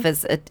itself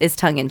is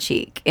tongue in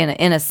cheek in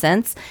a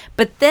sense,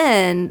 but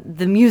then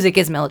the music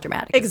is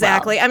melodramatic.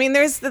 Exactly. As well. I mean,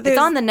 there's it's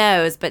on the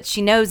nose, but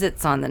she knows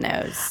it's on the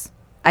nose.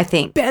 I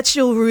think. Bet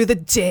you'll rue the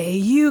day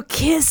you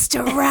kissed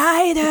a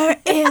rider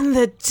in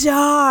the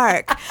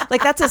dark.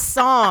 That's a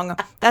song.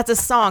 That's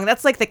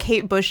the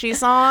Kate Bushy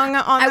song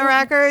on the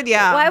record.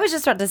 Yeah. Well, I was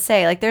just about to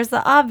say, there's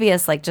the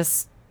obvious,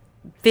 just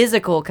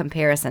physical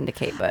comparison to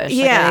Kate Bush.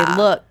 They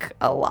look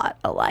a lot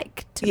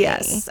alike to me.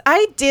 Yes.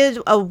 I did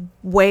a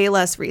way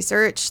less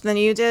research than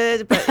you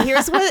did, but here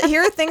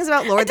are things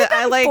about Lorde that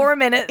I like. 4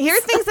 minutes. Here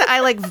are things that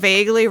I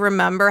vaguely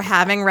remember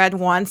having read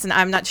once, and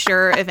I'm not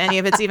sure if any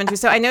of it's even true.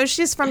 So I know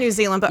she's from New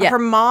Zealand, but her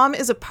mom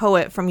is a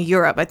poet from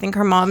Europe. I think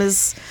her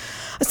mom's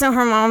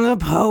a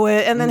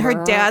poet, and then her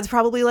dad's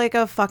probably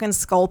a fucking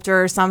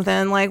sculptor or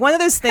something. One of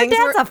those things.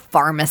 Her dad's a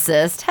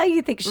pharmacist. How do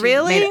you think she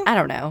made it? I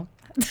don't know.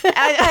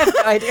 I have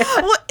no idea.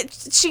 Well,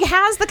 she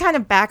has the kind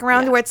of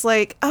background where it's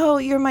oh,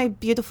 you're my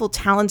beautiful,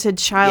 talented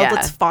child. Yeah.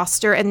 Let's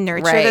foster and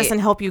nurture this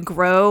and help you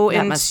grow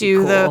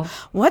into cool.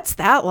 What's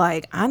that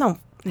like? I don't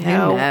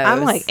know.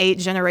 I'm 8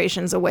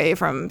 generations away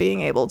from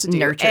being able to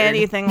do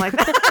anything like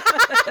that.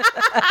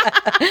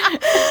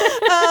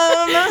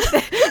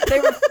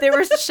 They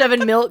were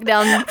shoving milk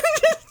down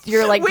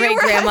your great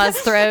grandma's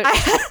throat.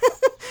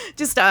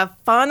 Just a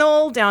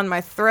funnel down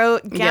my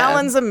throat,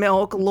 gallons of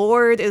milk.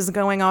 Lorde is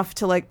going off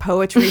to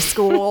poetry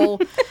school.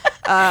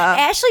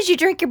 Ashley, did you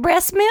drink your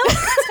breast milk?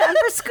 It's time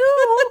for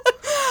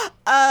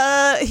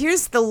school.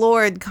 Here's the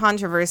Lorde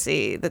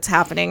controversy that's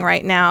happening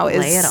right now.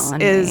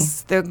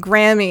 Is the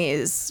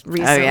Grammys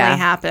recently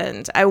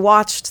happened. I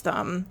watched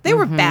them. They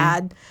were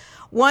bad.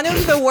 One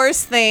of the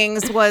worst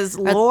things was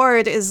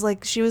Lorde is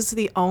like, she was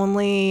the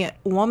only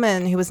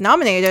woman who was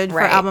nominated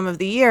for Album of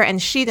the Year,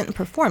 and she didn't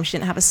perform. She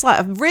didn't have a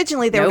slot.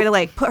 Originally, they were going to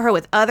like put her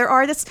with other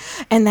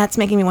artists, and that's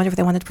making me wonder if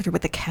they wanted to put her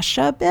with the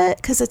Kesha bit,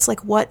 because it's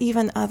like, what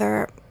even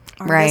other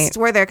artists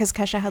were there? Because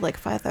Kesha had like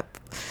 5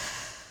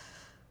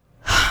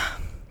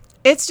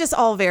 It's just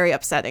all very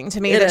upsetting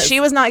to me that she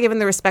was not given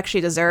the respect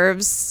she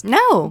deserves.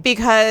 No.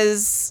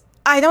 Because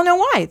I don't know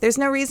why. There's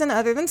no reason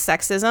other than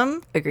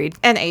sexism. Agreed.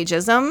 And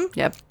ageism.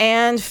 Yep.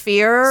 And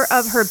fear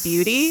of her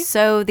beauty.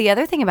 So the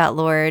other thing about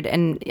Lorde,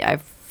 and I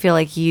feel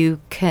like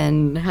you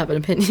can have an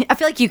opinion. I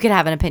feel like you could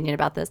have an opinion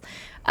about this.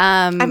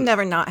 I've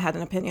never not had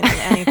an opinion on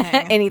anything.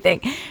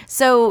 Anything.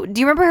 So do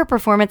you remember her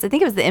performance? I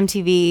think it was the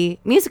MTV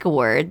Music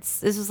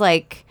Awards. This was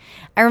like,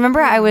 I remember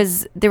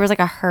there was like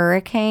a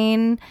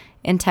hurricane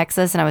in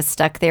Texas, and I was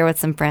stuck there with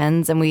some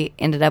friends, and we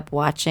ended up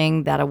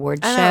watching that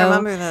award show. I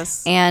remember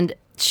this. And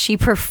she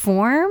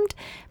performed,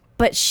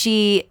 but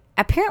she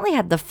apparently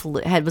had the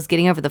flu, was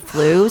getting over the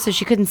flu, so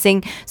she couldn't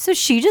sing. So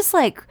she just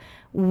like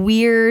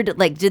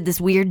did this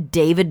weird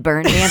David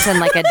Byrne dance in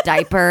like a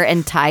diaper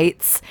and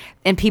tights,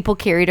 and people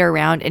carried her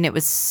around, and it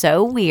was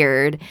so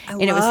weird,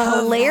 and it was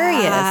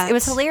hilarious. That. It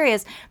was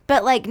hilarious,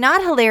 but like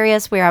not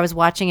hilarious where I was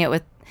watching it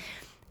with.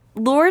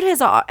 Lorde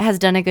has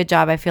done a good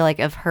job, I feel like,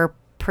 of her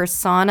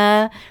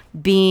persona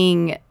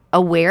being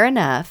aware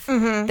enough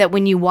that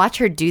when you watch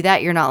her do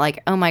that, you're not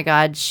like, oh my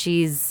god,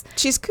 she's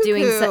cuckoo.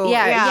 Doing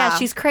yeah,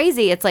 she's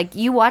crazy. It's like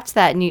you watch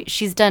that, and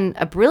she's done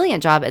a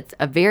brilliant job at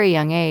a very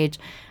young age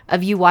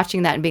of you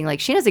watching that and being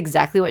like, she knows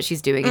exactly what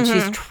she's doing, and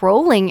she's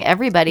trolling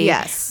everybody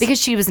because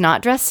she was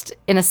not dressed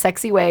in a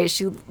sexy way.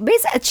 She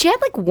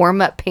had like warm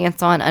up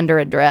pants on under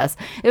a dress.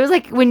 It was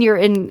like when you're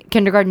in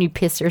kindergarten, you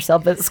piss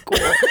yourself at school.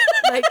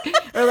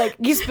 Or like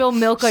you spill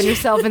milk on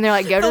yourself, and they're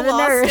like, go to the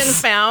nurse. Lost and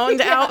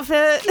found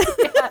outfit.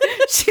 Yeah.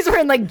 She's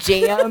wearing like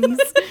jams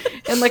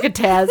and like a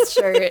Taz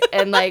shirt,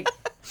 and like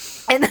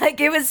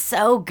it was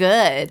so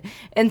good.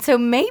 And so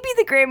maybe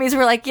the Grammys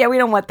were like, yeah, we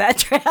don't want that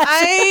trash.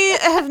 I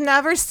have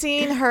never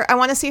seen her. I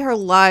want to see her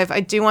live.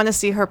 I do want to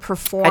see her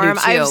perform. I do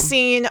too. I've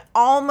seen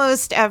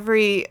almost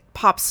every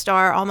pop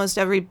star, almost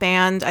every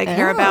band I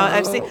care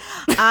about.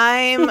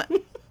 I'm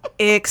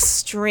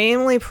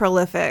extremely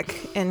prolific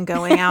in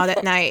going out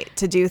at night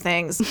to do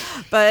things,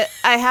 but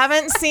I've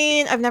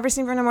never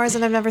seen Bruno Mars,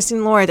 and I've never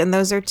seen Lorde, and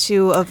those are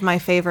 2 of my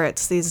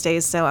favorites these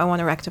days, so I want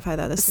to rectify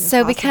that as soon as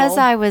possible. Because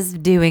I was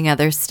doing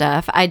other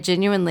stuff, I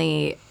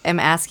genuinely am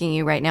asking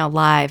you right now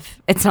live.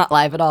 It's not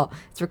live at all.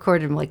 It's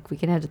recorded. I'm like, we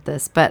can edit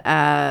this, but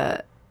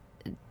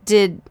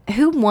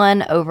who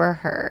won over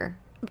her?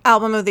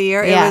 Album of the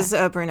Year? Yeah. It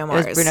was Bruno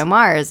Mars. It was Bruno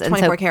Mars.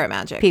 24 Karat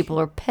Magic. People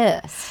were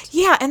pissed.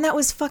 Yeah, and that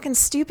was fucking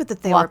stupid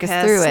that they were pissed. Walk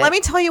us through it. Let me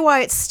tell you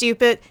why it's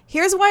stupid.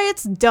 Here's why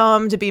it's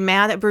dumb to be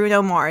mad at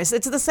Bruno Mars.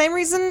 It's the same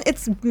reason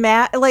it's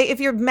mad. Like, if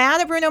you're mad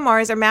at Bruno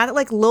Mars or mad at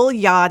like Lil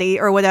Yachty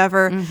or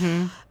whatever,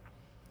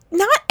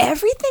 not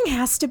everything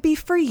has to be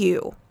for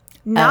you.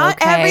 Not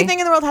everything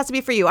in the world has to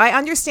be for you. I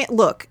understand.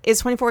 Look, is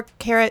 24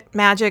 Karat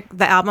Magic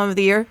the album of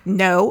the year?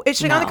 No. It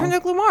should have gone to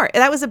Kendrick Lamar.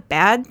 That was a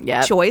bad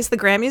choice. The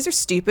Grammys are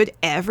stupid.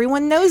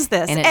 Everyone knows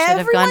this. And it should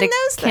have gone to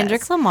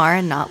Kendrick Lamar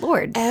and not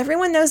Lorde.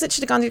 Everyone knows it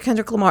should have gone to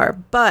Kendrick Lamar.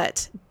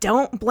 But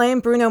don't blame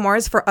Bruno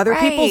Mars for other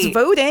people's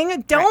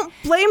voting. Don't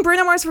blame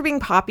Bruno Mars for being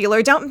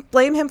popular. Don't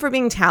blame him for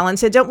being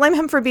talented. Don't blame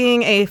him for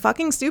being a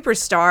fucking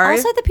superstar.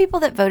 Also, the people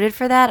that voted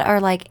for that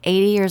are like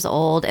 80 years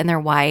old, and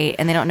they're white,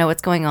 and they don't know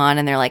what's going on,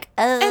 and they're like,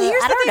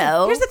 I don't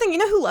know. Here's the thing. You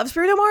know who loves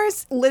Bruno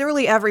Mars?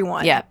 Literally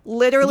everyone. Yeah.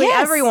 Literally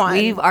everyone.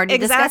 We've already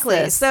discussed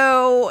this.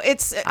 So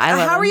it's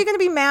how are you going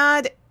to be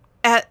mad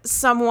at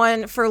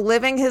someone for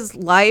living his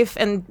life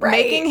and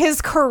making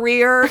his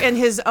career in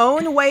his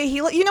own way?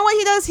 You know what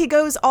he does? He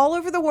goes all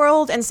over the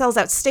world and sells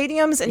out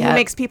stadiums, and he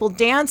makes people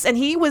dance, and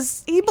he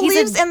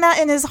believes in that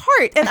in his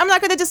heart, and I'm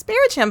not going to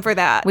disparage him for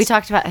that. We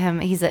talked about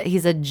him. He's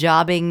a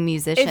jobbing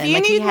musician.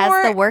 He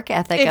has the work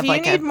ethic of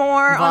like a vaudeville star. If you need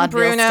more on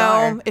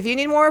Bruno, if you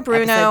need more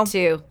Bruno, Episode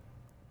 2.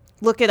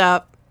 Look it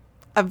up.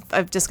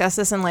 I've discussed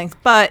this in length,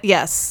 but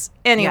yes.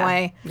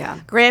 Anyway,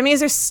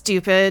 Grammys are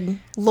stupid.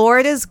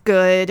 Lorde is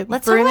good.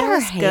 Let's talk about her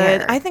hair.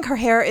 Good. I think her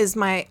hair is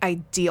my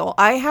ideal.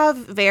 I have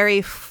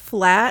very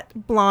flat,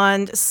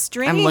 blonde,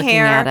 stringy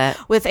hair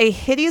with a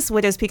hideous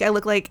widow's peak. I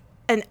look like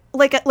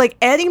like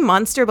Eddie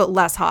Munster, but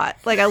less hot.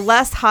 Like a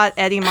less hot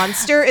Eddie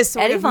Munster is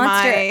sort of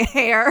my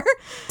hair.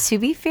 To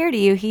be fair to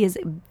you, he is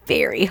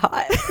very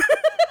hot.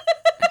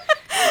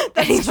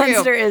 Eddie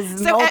Munster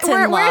is molten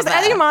lava. Whereas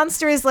Eddie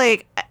Munster is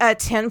like a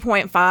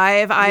 10.5,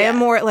 I am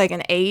more like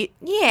an 8.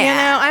 Yeah. You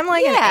know, I'm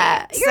like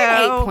an 8. You're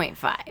an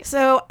 8.5.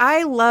 So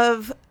I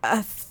love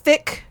a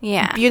thick,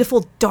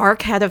 beautiful,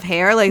 dark head of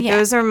hair. Like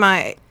those are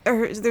my...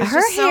 Her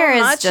hair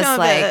is just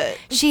like...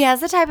 She has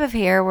the type of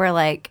hair where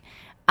like...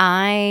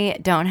 I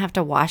don't have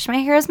to wash my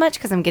hair as much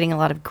because I'm getting a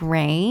lot of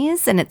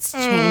grays and it's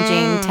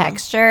changing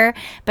texture.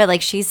 But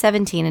like she's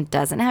 17 and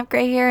doesn't have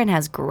gray hair and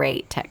has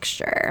great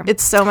texture.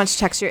 It's so much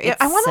texture.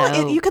 I want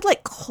to. You could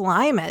like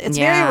climb it. It's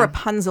very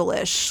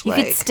Rapunzel-ish. You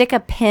could stick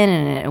a pin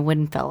in it; it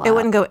wouldn't fall out. It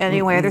wouldn't go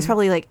anywhere. There's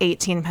probably like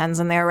 18 pens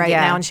in there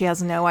now, and she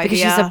has no idea.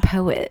 Because she's a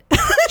poet.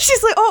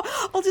 She's like,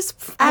 oh, I'll just.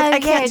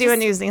 I can't do a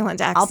New Zealand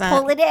accent. I'll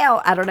pull it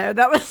out. I don't know.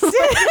 That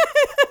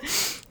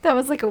was. That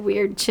was like a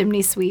weird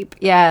chimney sweep.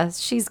 Yeah,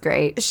 she's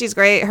great. She's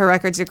great. Her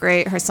records are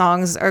great. Her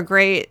songs are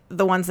great.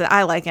 The ones that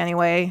I like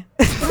anyway.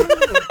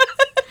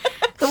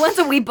 The ones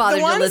that we bothered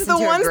to listen to.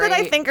 The ones that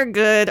I think are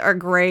good are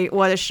great.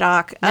 What a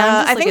shock.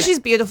 I think she's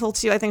beautiful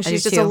too. I think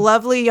she's just a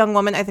lovely young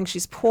woman. I think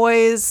she's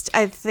poised.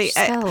 I think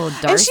she's got a little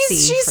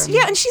Darcy.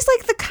 And she's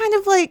like the kind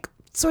of like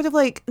sort of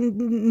like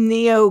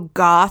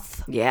neo-goth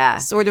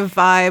sort of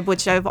vibe,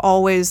 which I've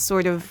always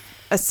sort of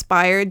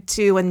aspired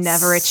to and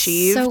never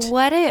achieved. So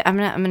what I'm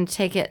gonna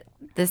take it,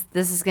 this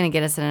is gonna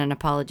get us in an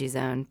apology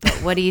zone, but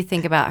what do you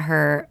think about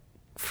her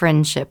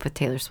friendship with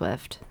Taylor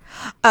Swift?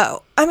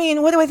 Oh, I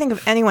mean, what do I think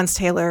of anyone's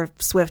Taylor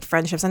Swift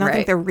friendships? I don't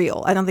think they're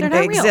real. I don't think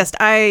they exist.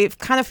 I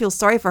kind of feel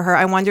sorry for her.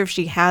 I wonder if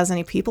she has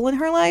any people in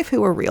her life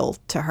who are real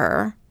to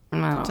her.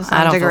 No,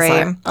 I don't degree.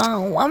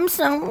 Feel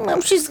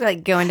sorry. She's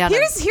like going down.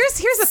 Here's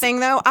the thing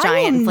though.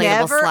 Giant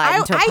inflatable slide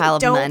into a pile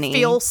of money. I don't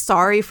feel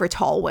sorry for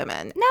tall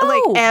women. No,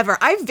 like ever.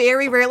 I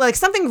very rarely like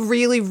something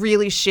really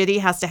really shitty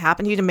has to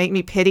happen to you to make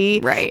me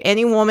pity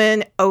any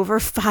woman over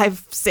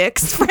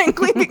 5'6",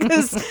 frankly,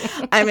 because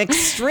I'm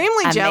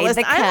extremely jealous.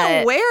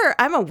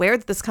 I'm aware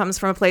that this comes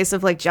from a place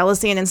of like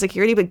jealousy and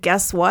insecurity. But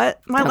guess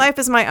what? My life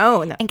is my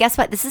own. And guess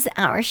what? This is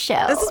our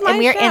show. This is my show. And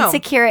we're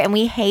insecure and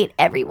we hate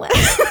everyone.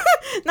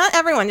 Not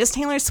everyone, just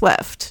Taylor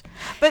Swift.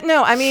 But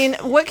no, I mean,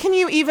 what can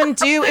you even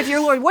do if you're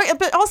Lord?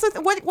 But also,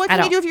 what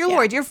can you do if you're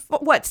Lord? You're,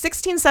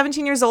 16,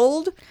 17 years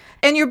old?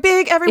 And you're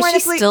big. Everyone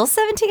is she still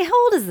 17?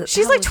 How old is it?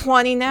 She's like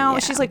 20 now. Yeah.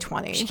 She's like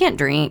 20. She can't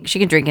drink. She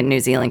can drink in New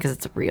Zealand because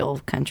it's a real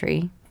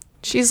country.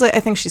 She's like, I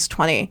think she's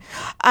 20.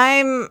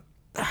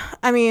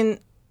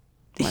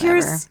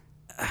 Here's...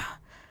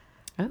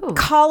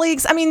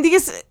 colleagues. I mean,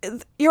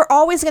 you're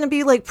always going to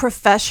be like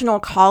professional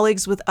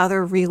colleagues with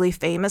other really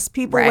famous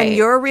people when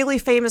you're a really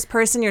famous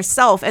person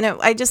yourself. And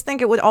I just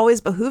think it would always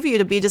behoove you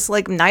to be just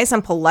like nice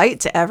and polite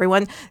to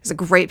everyone. There's a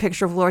great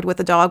picture of Lorde with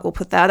a dog. We'll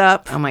put that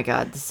up. Oh my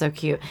God, that's so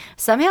cute.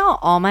 Somehow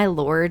all my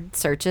Lorde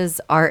searches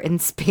are in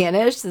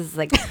Spanish. This is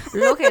like,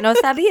 lo que no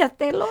sabías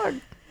de Lorde.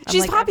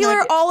 She's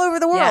popular all over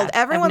the world.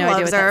 Everyone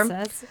loves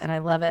her. And I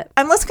love it.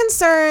 I'm less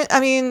concerned.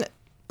 I mean,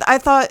 I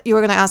thought you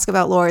were going to ask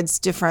about Lorde's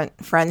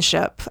different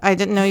friendship. I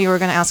didn't know you were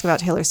going to ask about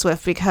Taylor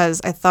Swift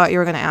because I thought you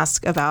were going to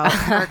ask about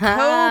her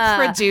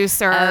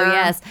co-producer. Oh,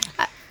 yes.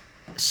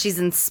 She's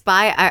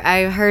inspired.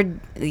 I heard,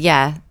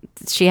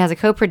 she has a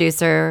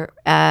co-producer.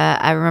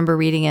 I remember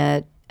reading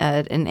an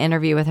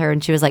interview with her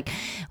and she was like,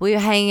 we were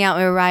hanging out,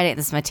 we were writing.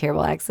 This is my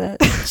terrible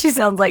accent. She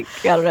sounds like,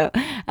 I don't know.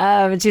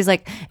 And she was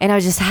like, and I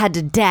just had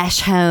to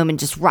dash home and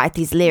just write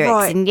these lyrics.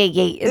 Right.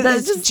 And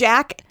That's just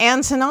Jack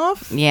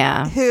Antonoff.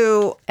 Yeah.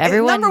 Who,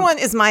 number one,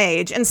 is my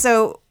age. And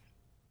so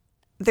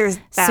there's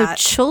that.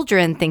 So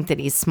children think that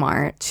he's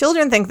smart.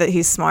 Children think that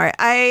he's smart.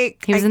 He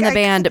was in the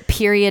band,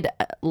 period,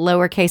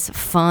 lowercase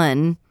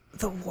fun.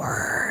 The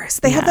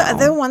worst. They had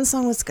the one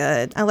song was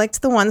good. I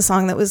liked the one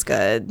song that was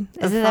good.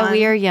 Is it that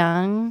We Are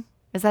Young?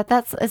 Is that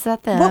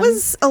them? What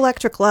was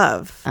Electric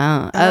Love?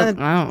 I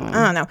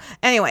don't know.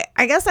 Anyway,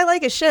 I guess I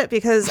like his shit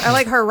because I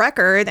like her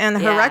record and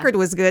her record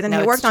was good and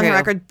he worked on her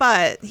record,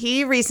 but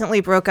he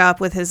recently broke up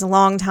with his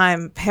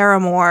longtime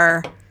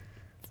paramour.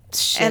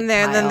 And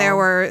then there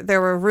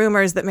were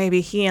rumors that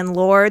maybe he and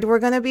Lorde were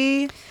going to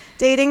be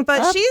dating,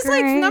 but she's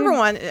like number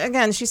one.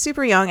 Again, she's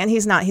super young and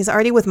he's not. He's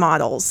already with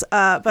models.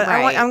 But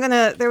I'm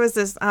gonna. There was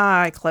this.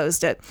 I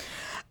closed it.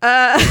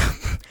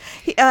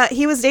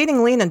 He was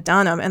dating Lena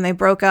Dunham and they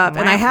broke up.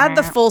 And I had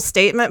the full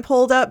statement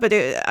pulled up, but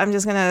I'm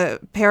just gonna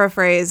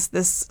paraphrase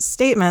this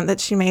statement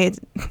that she made.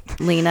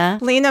 Lena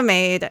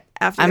made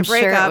after the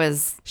breakup.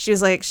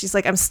 She's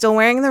like, I'm still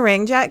wearing the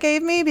ring Jack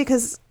gave me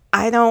because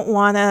I don't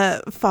want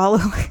to follow.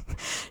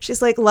 She's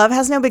like, love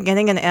has no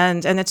beginning and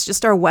end, and it's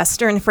just our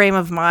Western frame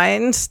of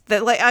mind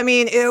that, like, I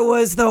mean, it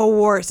was the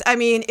worst. My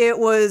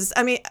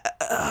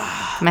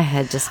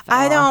head just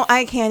fell off.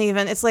 I can't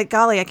even. It's like,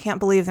 golly, I can't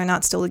believe they're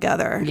not still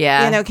together.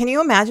 Yeah. You know, can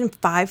you imagine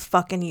 5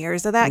 fucking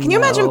years of that? Can you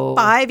imagine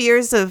 5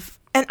 years of,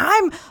 and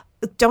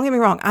don't get me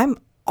wrong, I'm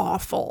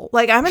awful.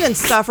 Like, I'm an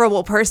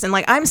insufferable person.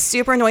 Like, I'm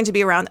super annoying to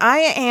be around.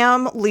 I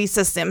am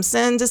Lisa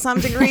Simpson to some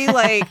degree.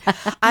 Like,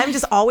 I'm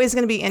just always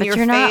going to be in your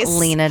face. But you're not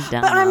Lena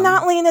Dunham. But I'm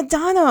not Lena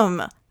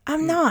Dunham.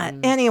 I'm not.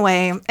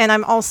 Anyway, and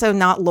I'm also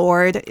not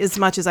Lorde as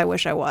much as I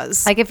wish I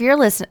was. Like, if you're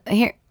listening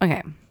here,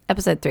 okay,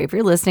 episode 3, if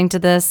you're listening to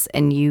this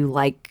and you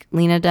like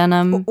Lena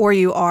Dunham. Or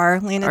you are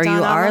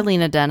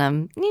Lena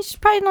Dunham. You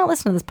should probably not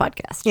listen to this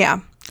podcast.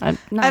 Yeah. I've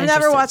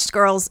never watched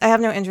Girls. I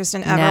have no interest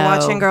in ever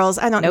watching Girls.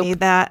 I don't need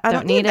that. I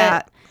don't need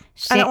that.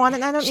 I don't want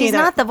it. I don't need it. She's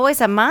not the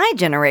voice of my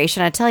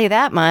generation, I tell you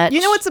that much.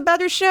 You know what's a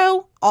better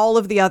show? all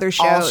of the other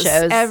shows. All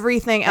shows.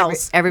 Everything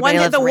else. Everybody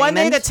Loves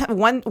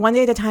Raymond. One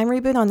Day at a Time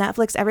reboot on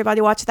Netflix.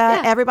 Everybody watch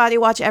that. Yeah. Everybody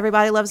watch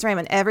Everybody Loves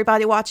Raymond.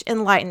 Everybody watch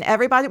Enlightened.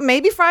 Everybody,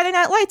 maybe Friday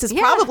Night Lights is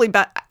probably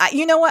better.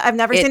 You know what? I've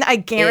never seen it. I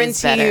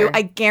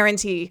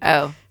guarantee.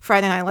 Oh.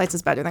 Friday Night Lights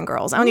is better than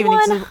Girls. I don't even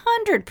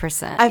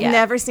 100%. I've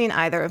never seen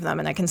either of them,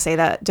 and I can say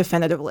that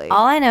definitively.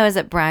 All I know is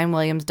that Brian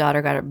Williams'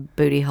 daughter got her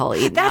booty hole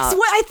eaten That's out.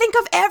 what I think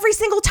of every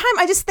single time.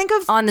 I just think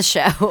of... On the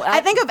show. I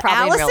think of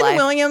Allison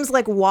Williams,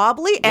 like,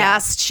 wobbly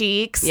ass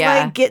cheeks,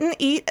 like, getting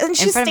eaten, and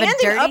she's standing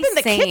up in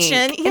the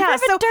kitchen. Yeah,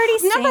 so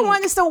number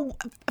one is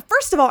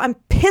first of all, I'm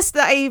pissed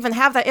that I even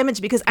have that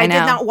image because I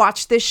did not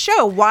watch this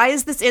show. Why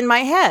is this in my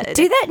head?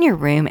 Do that in your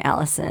room,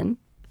 Allison.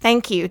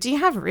 Thank you. Do you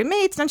have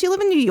roommates? Don't you live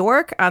in New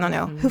York? I don't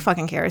know. Who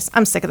fucking cares?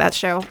 I'm sick of that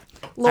show.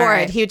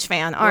 Lord, huge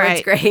fan. All right.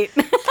 It's great.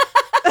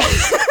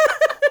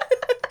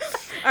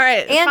 All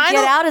right. And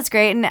Get Out is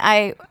great. And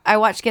I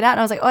watched Get Out and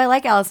I was like, oh, I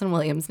like Allison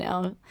Williams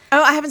now.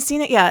 Oh, I haven't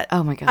seen it yet.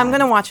 Oh my God. I'm going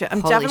to watch it.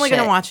 I'm definitely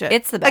going to watch it.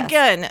 It's the best.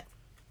 Again,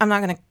 I'm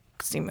not going to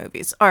see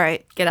movies. All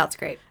right. Get Out's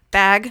great.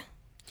 Bag.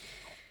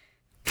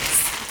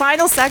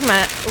 Final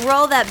segment.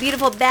 Roll that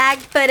beautiful bag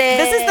footage.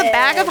 This is the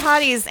Bag of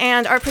Hotties,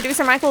 and our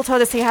producer Michael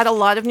told us he had a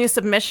lot of new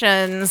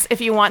submissions.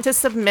 If you want to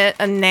submit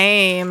a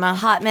name,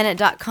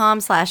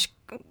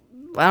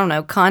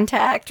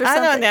 hotminute.com/contact or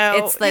something. I don't know.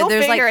 It's like, You'll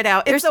figure it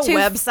out. It's a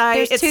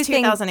website. It's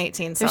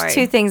 2018. There's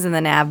two things in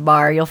the nav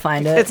bar. You'll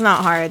find it. It's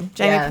not hard.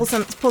 Jamie,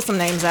 pull some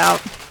names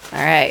out.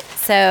 All right.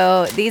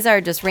 So these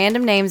are just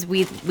random names.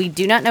 We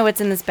do not know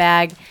what's in this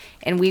bag,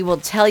 and we will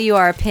tell you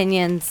our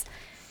opinions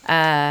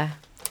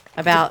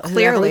about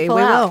clearly we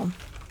will.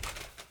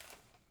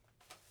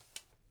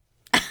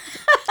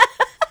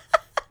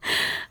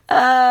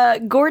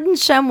 Gordon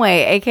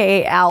Shumway,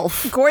 aka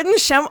Alf. Gordon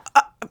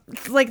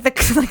like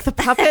the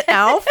puppet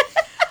Alf.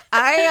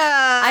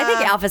 I think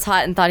Alf is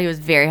hot and thought he was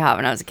very hot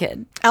when I was a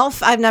kid.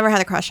 Alf, I've never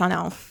had a crush on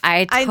Alf.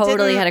 I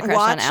totally had a crush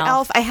on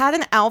Alf. I had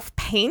an Alf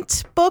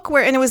paint book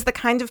and it was the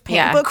kind of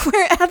paint book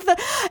where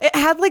it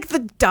had like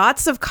the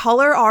dots of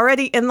color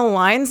already in the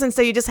lines, and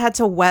so you just had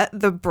to wet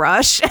the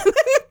brush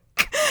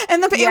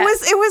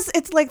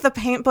it's like the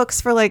paint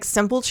books for like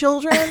simple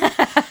children.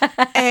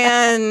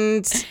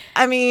 And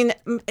I mean,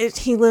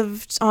 he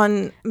lived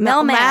on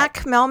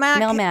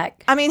Melmac.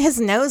 I mean, his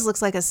nose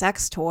looks like a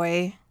sex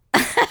toy.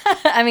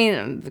 I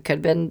mean, it could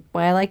have been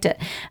why I liked it.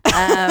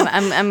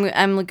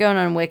 I'm going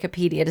on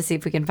Wikipedia to see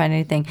if we can find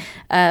anything.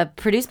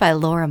 Produced by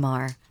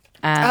Lorimar.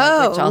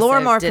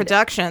 Lorimar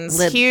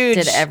Productions. Huge.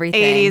 Did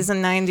everything. 80s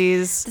and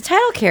 90s. The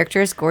title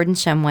character is Gordon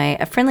Shumway,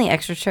 a friendly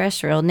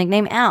extraterrestrial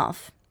nicknamed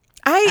Alf.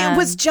 I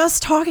was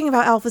just talking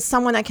about Alf with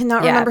someone, I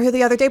cannot remember who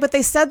the other day, but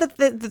they said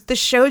that the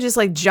show just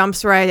like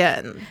jumps right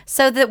in.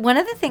 So one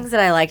of the things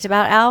that I liked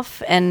about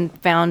Alf and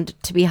found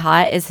to be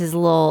hot is his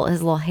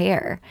little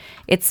hair.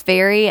 It's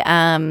very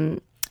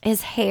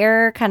his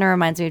hair kind of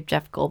reminds me of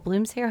Jeff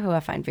Goldblum's hair, who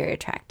I find very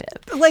attractive.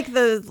 Alf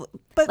is a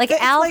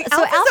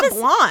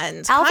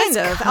blonde.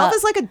 Alf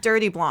is like a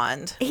dirty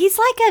blonde. He's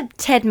like a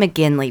Ted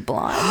McGinley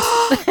blonde.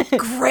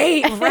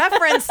 Great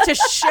reference to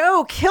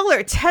show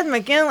killer Ted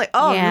McGinley.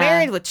 Oh,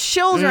 Married with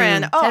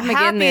Children. Ted Happy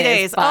McGinley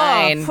Days. Is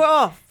fine.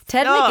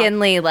 Ted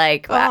McGinley,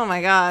 like, oh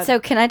my God. So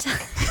can I tell?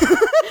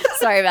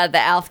 Sorry about the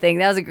Alf thing.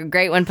 That was a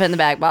great one. Put in the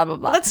bag. Blah blah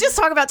blah. Let's just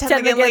talk about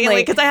Ted McGinley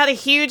because I had a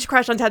huge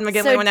crush on Ted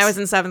McGinley when I was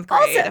in 7th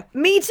grade. Also,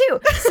 me too.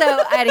 So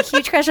I had a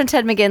huge crush on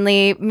Ted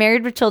McGinley.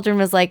 Married with Children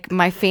was like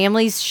my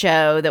family's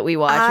show that we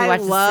watched. We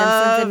watched The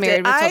Simpsons and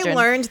Married with Children.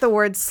 I learned the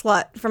word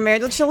slut from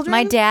Married with Children.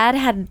 My dad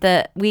had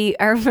I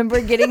remember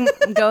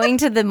going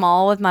to the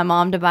mall with my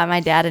mom to buy my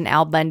dad an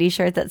Al Bundy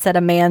shirt that said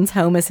 "A man's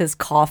home is his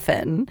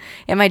coffin,"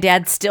 and my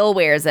dad still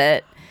wears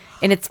it.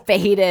 And it's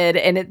faded,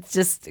 and it's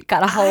just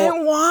got a whole. I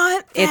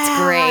want that. It's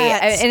great,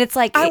 and it's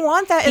like I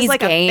want that as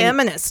like a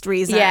feminist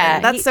reason. Yeah,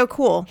 that's so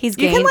cool. You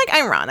can like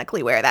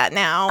ironically wear that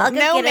now.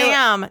 No,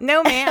 ma'am.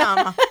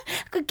 I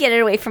could get it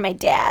away from my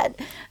dad.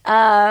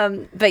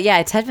 But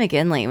yeah, Ted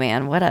McGinley,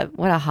 man, what a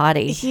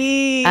hottie.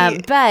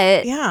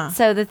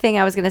 So the thing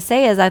I was gonna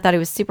say is I thought he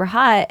was super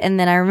hot, and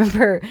then I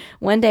remember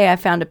one day I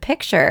found a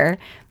picture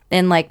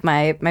in like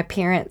my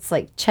parents'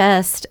 like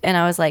chest, and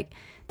I was like,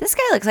 this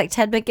guy looks like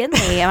Ted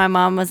McGinley.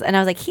 And I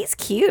was like, he's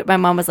cute. My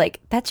mom was like,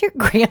 that's your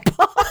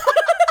grandpa.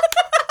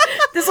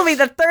 This will be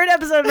the 3rd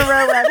episode in a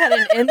row where I've had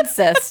an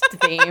incest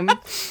theme.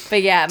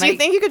 But yeah. Do you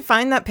think you could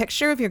find that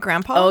picture of your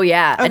grandpa? Oh,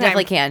 yeah. Okay. I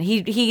definitely can.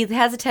 He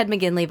has a Ted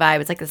McGinley vibe.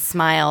 It's like the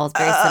smile is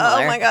very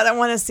similar. Oh, my God. I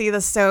want to see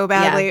this so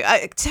badly.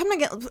 Yeah. Ted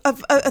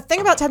McGinley. A thing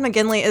about Ted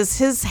McGinley is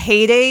his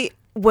heyday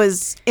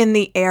was in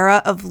the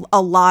era of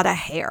a lot of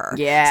hair.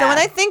 Yeah. So when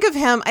I think of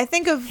him, I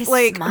think of his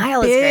like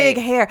smile big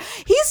is hair.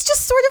 He's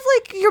just sort of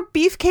like your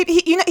beefcake.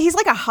 He's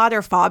like a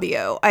hotter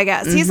Fabio, I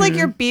guess. Mm-hmm. He's like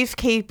your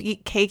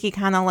beefcakey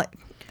kind of like,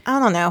 I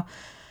don't know.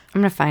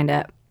 I'm going to find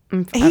it.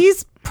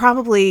 He's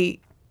probably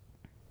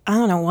I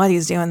don't know what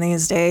he's doing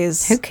these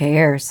days. Who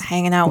cares?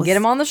 Hanging out with... Get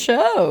him on the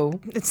show.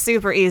 It's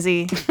super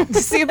easy.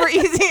 Super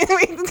easy.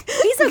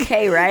 He's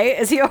okay, right?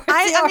 Is he?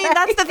 I mean,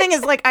 that's the thing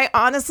is, like, I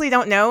honestly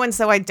don't know, and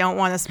so I don't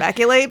want to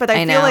speculate, but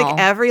I feel like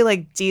every,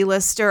 like,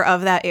 D-lister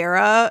of that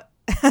era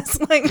has,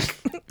 like...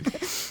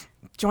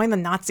 joined the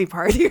Nazi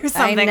party or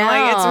something.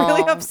 Like, it's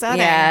really upsetting.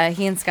 Yeah,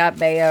 he and Scott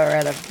Baio are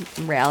at a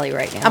rally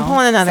right now. I'm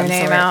pulling another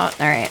name out.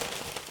 All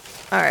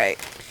right.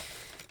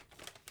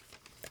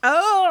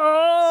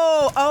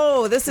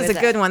 Oh, this is a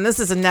good one. This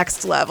is a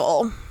next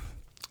level.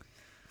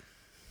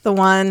 The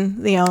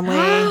one, the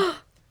only,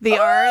 the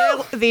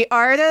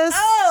artist.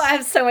 Oh, I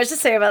have so much to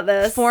say about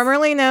this.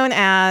 Formerly known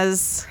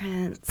as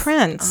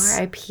Prince.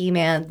 R.I.P.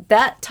 Man.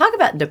 Talk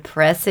about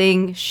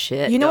depressing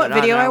shit. You know what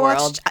video I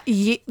watched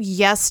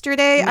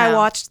yesterday? No. I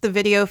watched the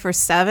video for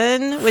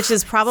Seven, which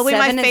is probably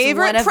my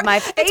favorite. It's one of my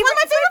favorite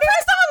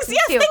songs.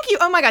 Yes, thank you.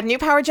 Oh my God, New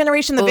Power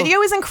Generation. The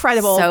video is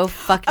incredible. So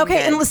fucking good.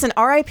 And listen,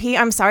 R.I.P.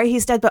 I'm sorry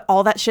he's dead, but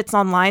all that shit's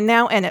online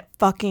now, and it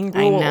fucking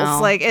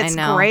rules. Like, it's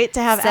great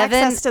to have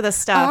access to the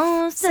stuff.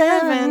 Oh,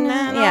 Seven.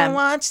 I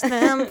watch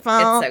them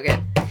fall. It's so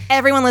good.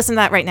 Everyone listen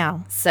to that right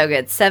now. So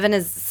good. Seven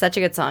is such a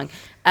good song.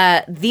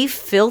 The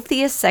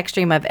filthiest sex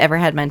dream I've ever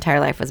had my entire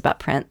life was about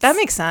Prince. That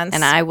makes sense.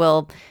 And I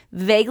will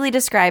vaguely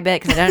describe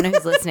it because I don't know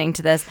who's listening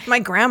to this. My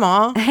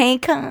grandma. Hey,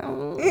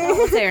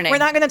 what's her name? We're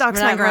not going to dox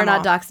my grandma.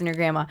 We're not doxing your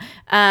grandma.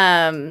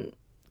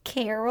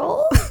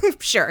 Carol?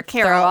 Sure,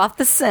 Carol. Throw off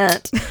the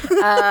scent.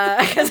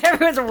 Because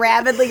everyone's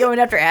rabidly going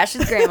after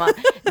Ash's grandma.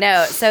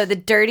 No, so the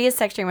dirtiest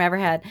sex dream I ever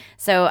had.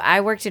 So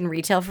I worked in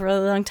retail for a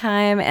really long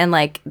time. And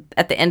like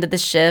at the end of the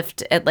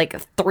shift at like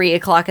 3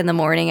 o'clock in the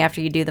morning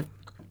after you do the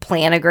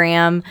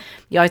planogram,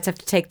 you always have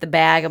to take the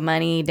bag of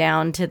money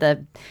down to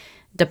the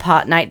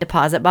night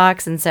deposit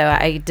box. And so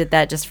I did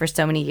that just for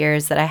so many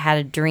years that I had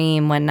a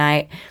dream one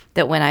night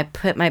that when I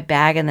put my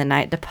bag in the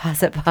night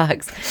deposit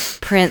box,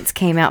 Prince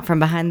came out from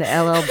behind the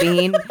LL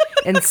Bean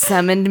and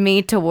summoned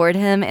me toward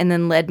him and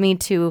then led me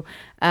to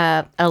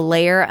a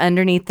lair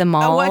underneath the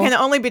mall. What can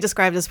only be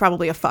described as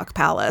probably a fuck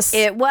palace.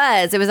 It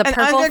was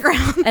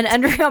an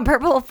underground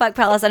purple fuck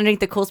palace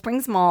underneath the Cool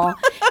Springs Mall.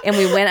 And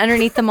we went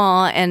underneath the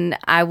mall, and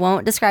I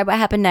won't describe what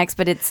happened next,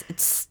 but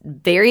it's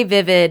very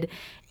vivid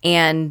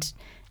and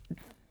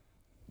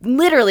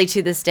literally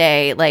to this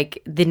day,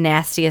 like the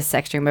nastiest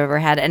sex dream I've ever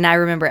had, and I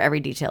remember every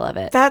detail of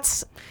it.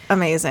 That's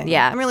amazing.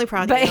 Yeah, I'm really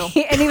proud of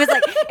you. And he was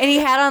like, and he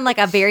had on like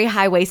a very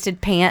high waisted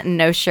pant and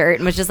no shirt,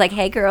 and was just like,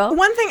 "Hey, girl."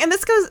 One thing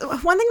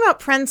about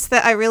Prince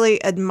that I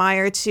really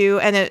admire too,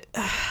 and it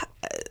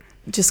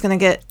just gonna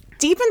get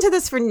deep into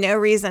this for no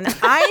reason.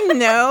 I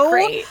know,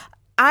 Great.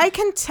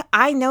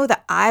 I know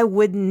that I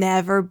would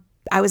never.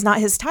 I was not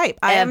his type.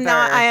 I am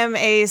not. I am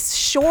a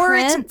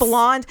short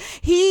blonde.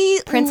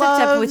 Prince hooked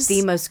up with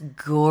the most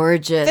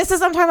gorgeous. This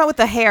is I'm talking about with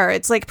the hair.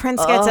 It's like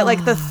Prince gets it,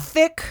 like the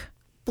thick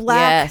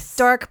black,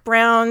 dark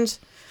brown.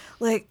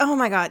 Like, oh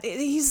my God,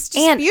 he's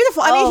just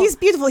beautiful. I mean, he's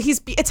beautiful.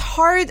 It's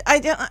hard.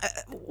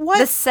 What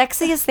the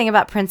sexiest thing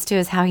about Prince too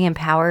is how he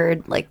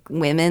empowered like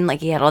women. Like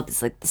he had all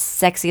this like the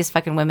sexiest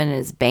fucking women in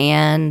his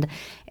band,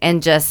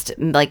 and just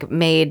like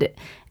made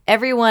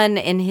everyone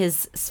in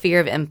his sphere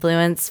of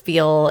influence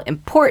feel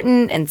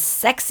important and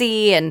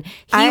sexy, and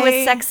he was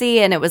sexy,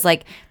 and it was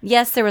like,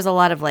 yes, there was a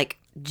lot of like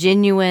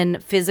genuine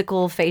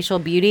physical facial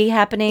beauty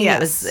happening.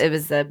 Yes. It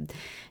was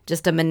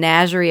just a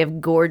menagerie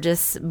of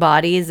gorgeous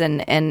bodies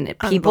and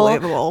people.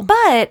 Unbelievable.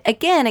 But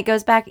again, it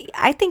goes back.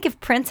 I think if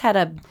Prince had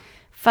a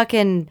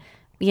fucking,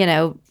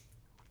 I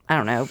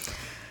don't know,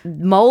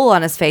 mole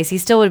on his face, he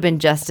still would have been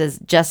just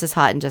as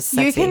hot and just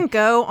sexy. You can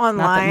go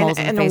online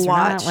and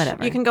watch.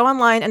 You can go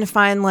online and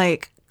find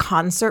like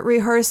concert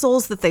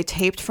rehearsals that they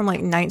taped from like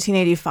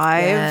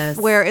 1985,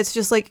 where it's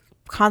just like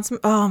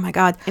constant. Oh my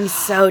God, and he's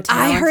so talented.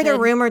 I heard a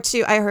rumor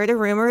too. I heard a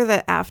rumor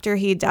that after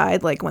he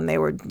died, like when they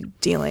were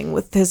dealing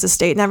with his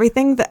estate and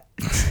everything, that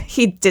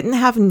he didn't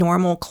have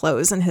normal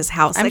clothes in his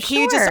house. Like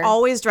he just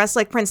always dressed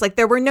like Prince. Like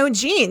there were no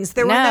jeans.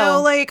 There were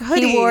no like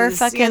hoodies. He wore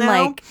fucking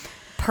like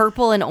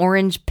purple and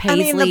orange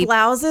paisley. I mean, the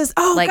blouses.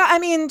 Oh, like, God. I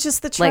mean,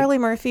 just the Charlie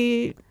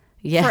Murphy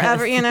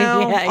forever,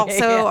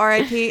 Also,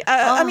 R.I.P.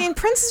 I mean,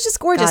 Prince is just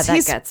gorgeous. God,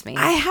 that gets me.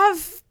 I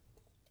have,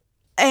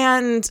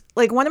 and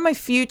like one of my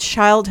few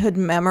childhood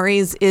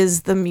memories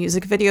is the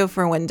music video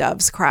for When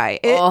Doves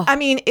Cry. I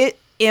mean, it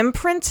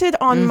imprinted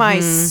on my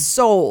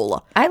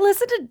soul. I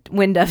listen to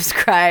When Doves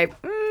Cry.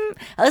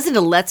 I listen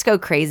to Let's Go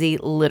Crazy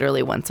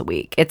literally once a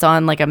week. It's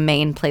on like a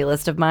main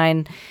playlist of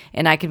mine,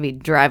 and I can be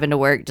driving to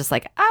work just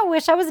like, I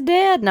wish I was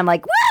dead. And I'm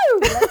like, woo,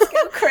 let's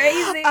go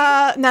crazy.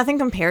 Nothing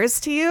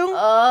compares to you.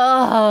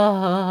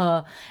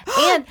 Oh.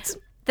 And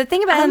the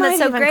thing about him that's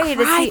so great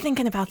is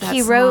thinking about that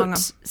he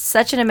wrote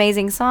such an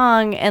amazing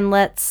song and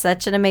let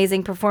such an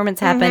amazing performance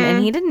happen,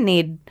 and he didn't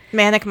need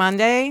Manic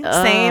Monday.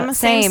 Same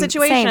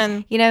situation.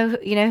 Same. You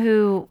know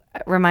who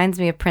reminds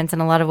me of Prince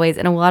in a lot of ways,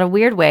 in a lot of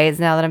weird ways.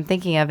 Now that I'm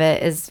thinking of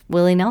it, is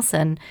Willie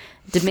Nelson.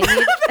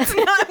 Diminutive. That's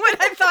not what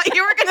I thought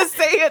you were going to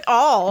say at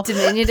all.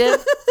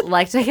 Diminutive,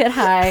 like to get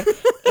high,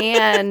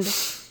 and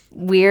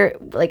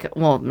weird. Like,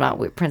 well, not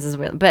weird. Prince is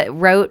weird, but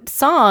wrote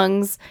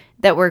songs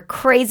that were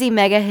crazy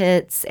mega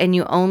hits, and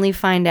you only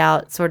find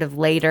out sort of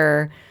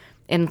later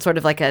in sort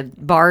of like a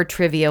bar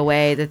trivia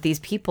way that these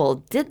people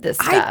did this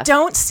stuff. I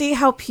don't see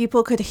how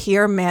people could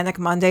hear Manic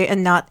Monday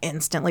and not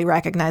instantly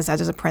recognize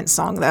that as a Prince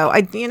song, though.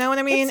 You know what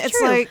I mean? It's it's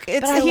true. like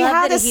he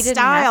had a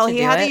style. He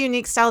had a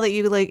unique style that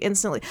you like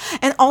instantly.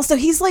 And also,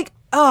 he's like,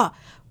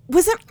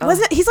 wasn't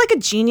he's like a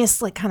genius,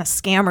 like kind of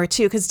scammer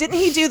too? Because didn't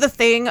he do the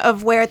thing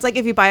of where it's like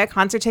if you buy a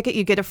concert ticket,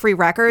 you get a free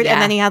record,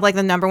 and then he had like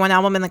the #1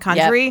 album in the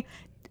country. Yep.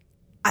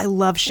 I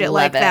love shit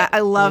like that. I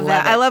love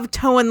that. I love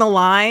towing the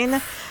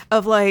line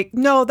of like,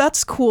 no,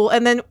 that's cool.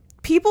 And then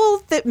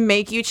people that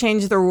make you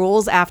change the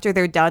rules after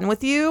they're done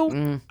with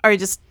you are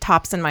just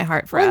tops in my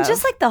heart forever. Well,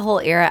 just like the whole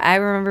era. I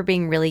remember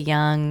being really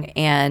young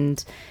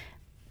and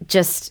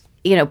just,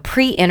 you know,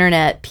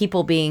 pre-internet,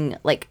 people being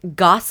like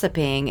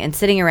gossiping and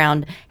sitting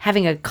around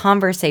having a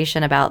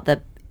conversation about the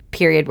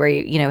period where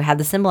you know had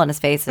the symbol on his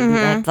face and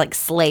had, like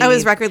slave. Oh,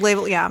 his record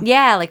label,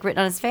 yeah, like written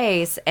on his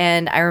face.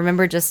 And I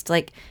remember just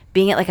like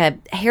being at like a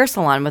hair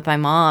salon with my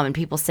mom and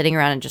people sitting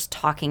around and just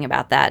talking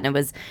about that, and it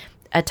was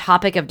a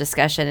topic of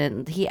discussion,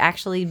 and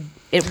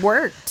it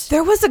worked.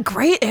 There was a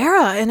great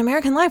era in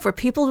American life where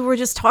people were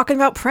just talking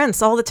about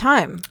Prince all the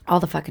time. All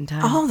the fucking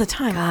time. All the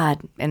time.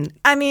 God. And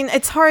I mean,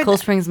 it's hard. Cool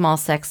Springs Mall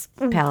Sex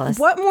Palace.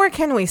 What more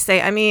can we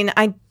say? I mean,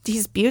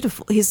 he's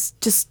beautiful. He's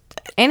just...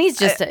 And he's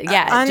just,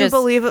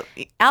 unbelievable.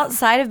 Just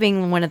outside of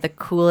being one of the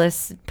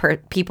coolest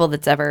people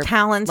that's ever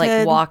talented,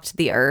 like walked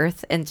the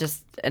earth, and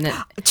just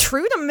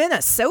true to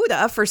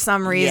Minnesota for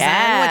some reason, which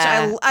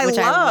I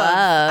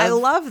love. I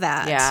love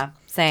that. Yeah,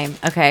 same.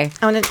 Okay,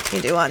 I want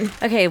to do one.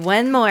 Okay,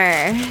 one more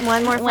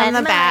from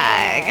the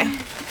bag.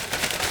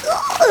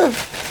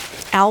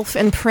 Alf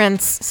and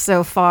Prince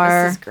so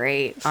far. This is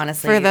great,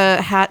 honestly, for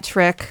the hat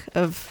trick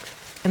of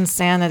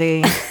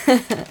insanity.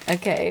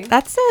 Okay.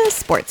 That's a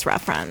sports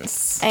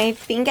reference. I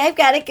think I've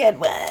got a good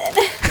one.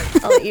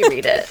 I'll let you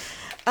read it.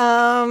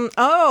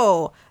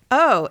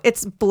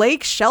 It's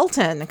Blake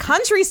Shelton.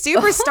 Country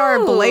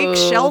superstar Blake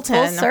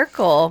Shelton. Full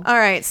circle. All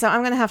right, so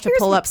I'm going to have to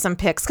pull up some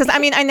pics because I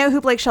mean, I know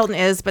who Blake Shelton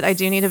is, but I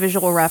do need a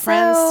visual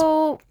reference.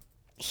 So,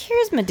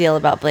 here's my deal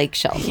about Blake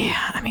Shelton.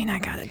 Yeah, I mean, I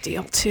got a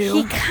deal too.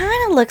 He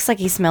kind of looks like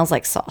he smells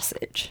like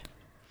sausage.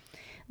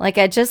 Like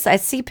I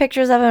see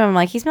pictures of him. I'm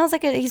like, he smells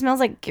like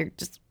you're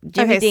just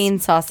Jimmy Dean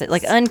sausage,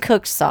 like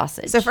uncooked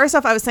sausage. So first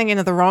off, I was thinking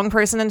of the wrong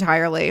person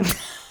entirely.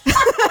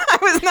 I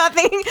was not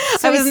thinking.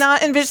 I was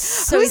not envisioning.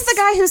 So who's the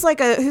guy who's like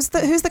who's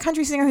the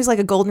country singer who's like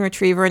a golden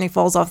retriever and he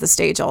falls off the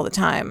stage all the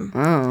time?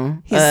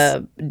 Oh,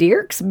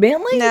 Dierks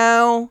Bentley?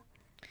 No,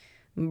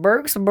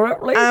 Burks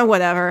Bartley.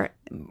 Whatever.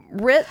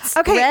 Ritz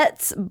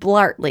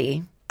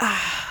Bartley.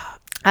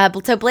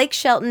 So Blake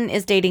Shelton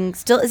is dating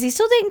still. Is he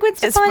still dating Gwen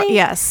Stefani?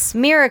 Yes.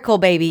 Miracle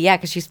Baby. Yeah,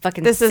 because she's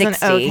fucking. This 60.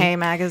 is an OK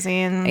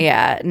magazine.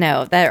 Yeah,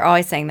 no, they're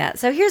always saying that.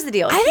 So here's the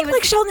deal. I think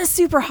Blake Shelton is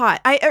super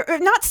hot.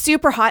 Not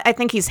super hot. I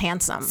think he's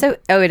handsome. So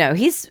no,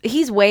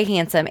 he's way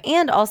handsome.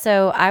 And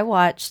also, I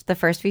watched the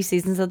first few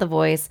seasons of The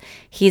Voice.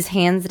 He's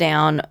hands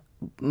down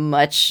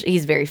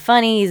He's very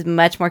funny. He's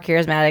much more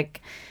charismatic.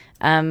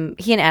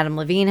 He and Adam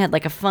Levine had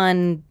like a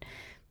fun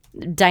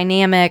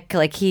dynamic.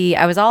 Like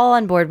I was all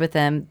on board with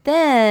him.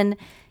 Then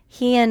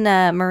he and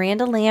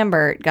Miranda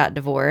Lambert got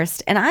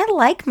divorced, and I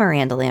like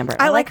Miranda Lambert.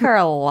 I like her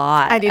a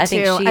lot. I do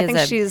too. I think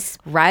she's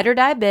ride or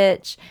die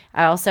bitch.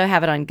 I also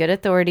have it on good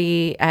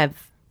authority. I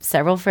have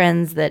several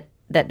friends that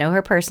know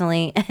her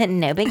personally.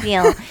 No big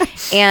deal.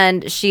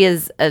 And she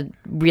is a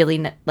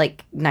really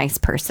nice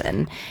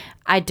person.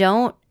 I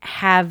don't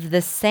have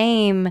the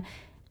same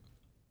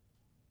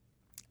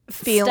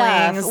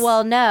feelings. Stuff.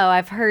 Well, no,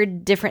 I've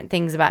heard different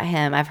things about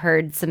him. I've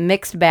heard some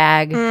mixed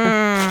bag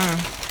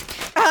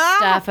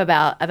stuff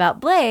about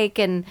Blake,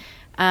 and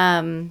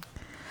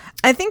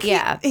I think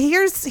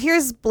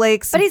here's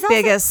Blake's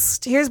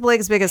biggest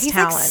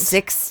talent. He's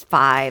like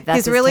 6'5". That's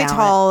he's really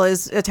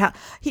talent. tall.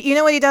 You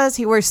know what he does?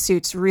 He wears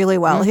suits really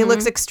well. Mm-hmm. He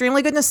looks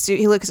extremely good in a suit.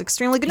 He looks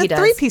extremely good in a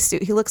three-piece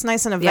suit. He looks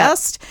nice in a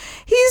vest.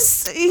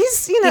 He's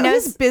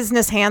he's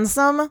business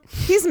handsome.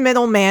 He's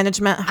middle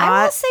management hot.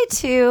 I will say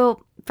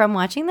too, from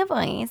watching The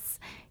Voice,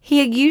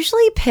 he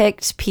usually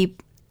picked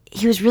people.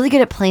 He was really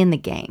good at playing the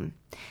game.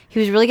 He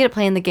was really good at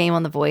playing the game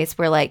on The Voice,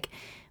 where like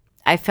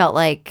I felt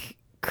like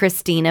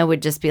Christina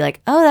would just be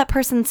like, "Oh, that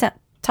person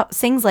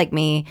sings like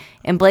me,"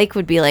 and Blake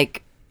would be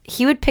like,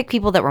 he would pick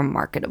people that were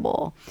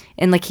marketable,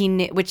 and like he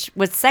knew, which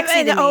was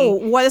sexy to me. Oh,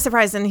 what a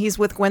surprise! And he's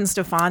with Gwen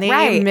Stefani,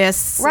 right?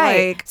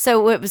 Right.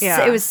 So it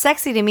was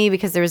sexy to me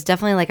because there was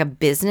definitely like a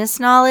business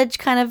knowledge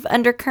kind of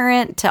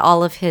undercurrent to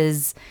all of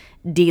his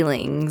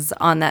dealings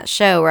on that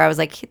show, where I was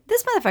like,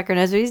 this motherfucker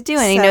knows what he's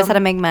doing. He knows how to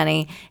make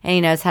money, and he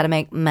knows how to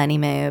make money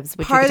moves,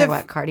 which we can talk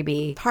about Cardi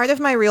B. Part of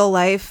my real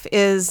life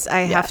is I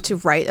have to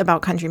write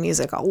about country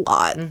music a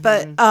lot,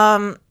 but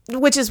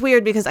which is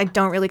weird because I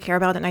don't really care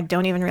about it and I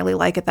don't even really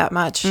like it that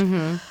much.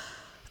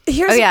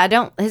 I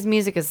don't. His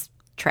music is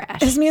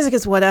trash. His music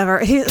is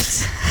whatever.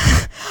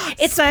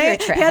 It's pure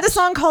trash. He had a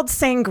song called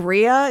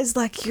Sangria. It's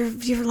like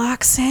you're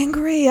like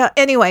sangria.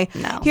 Anyway,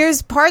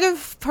 here's part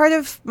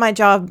of my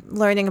job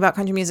learning about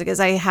country music is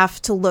I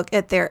have to look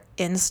at their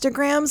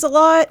Instagrams a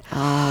lot.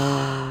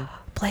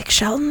 Blake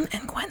Shelton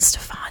and Gwen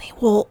Stefani.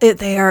 Well,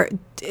 it's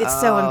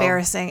so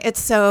embarrassing.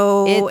 It's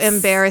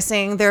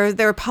embarrassing.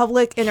 Their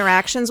public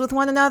interactions with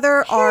one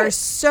another are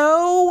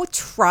so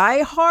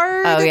try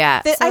hard. Oh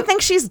yeah. That I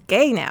think she's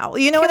gay now.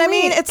 You know what I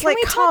mean? It's like,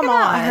 come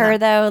on. Her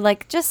though,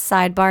 like just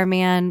sidebar,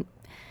 man.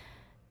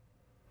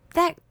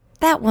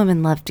 That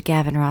woman loved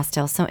Gavin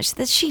Rossdale so much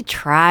that she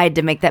tried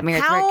to make that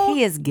marriage work.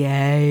 He is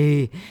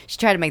gay. She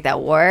tried to make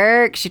that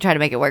work. She tried to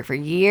make it work for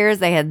years.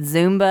 They had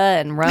Zumba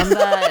and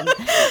Rumba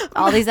and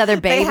all these other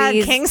babies.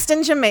 They had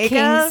Kingston,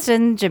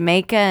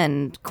 Jamaica,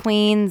 and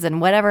Queens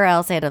and whatever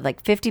else. They had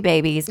like 50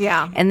 babies.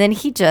 Yeah. And then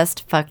he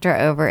just fucked her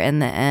over in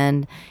the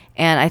end.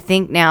 And I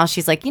think now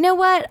she's like, you know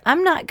what?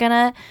 I'm not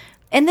gonna.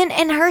 And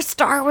her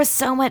star was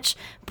so much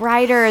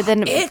brighter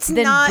than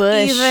not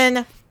Bush.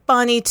 Even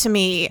funny to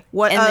me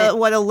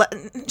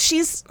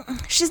she's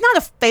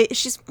not a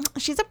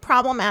she's a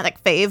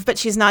problematic fave, but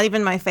she's not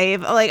even my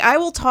fave. Like I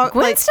will talk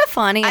Gwen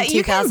Stefani in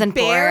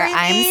 2004.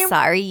 I'm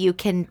sorry, you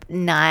can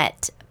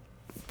not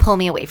pull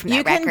me away from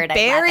that record. You can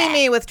bury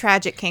me with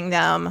Tragic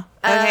Kingdom.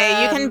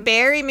 Okay, you can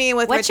bury me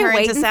with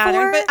Return to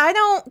Saturn, but I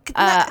don't.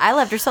 I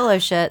loved her solo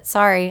shit.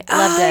 Sorry, I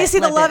loved it. You see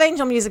the Love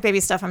Angel Music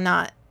Baby stuff. I'm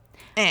not.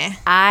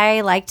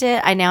 I liked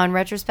it. I now, in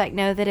retrospect,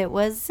 know that it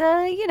was,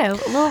 a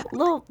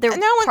little.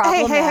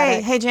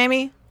 Hey,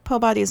 Jamie, Po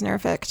Body's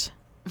nerfect.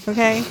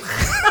 Okay.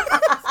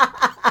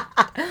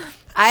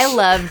 I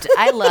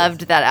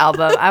loved that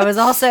album. I was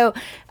also,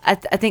 I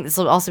think this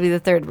will also be the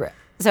third.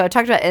 So I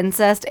talked about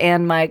incest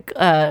and my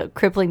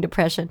crippling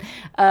depression.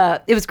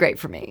 It was great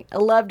for me. I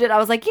loved it. I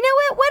was like, you know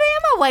what? What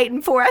am I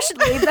waiting for? I should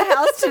leave the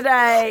house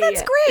today.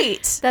 That's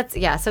great. So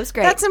it's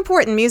great. That's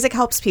important. Music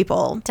helps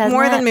people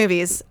more than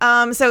movies.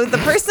 So the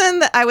person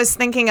that I was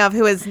thinking of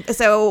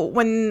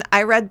when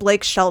I read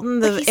Blake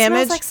Shelton, the he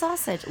image smells like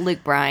sausage.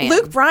 Luke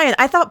Bryan.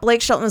 I thought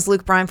Blake Shelton was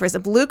Luke Bryan first.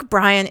 Luke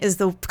Bryan is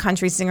the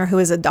country singer who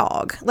is a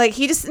dog. Like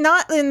he's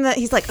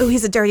he's like, oh,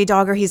 he's a dirty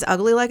dog or he's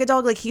ugly like a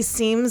dog. Like he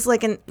seems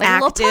like an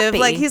active,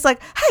 like he's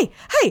like, hey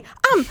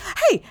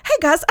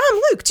guys, I'm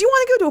Luke. Do you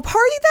want to go to a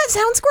party? That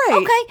sounds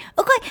great.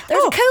 Okay.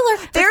 There's a cooler.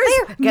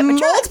 There's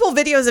multiple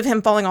videos of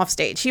him falling off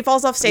stage. He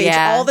falls off stage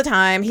all the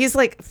time. He's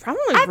like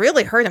probably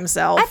really hurt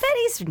himself. I bet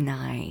he's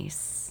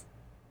nice.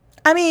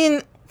 I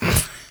mean,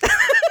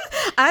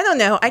 I don't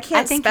know. I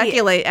can't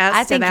speculate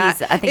as to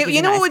that. I think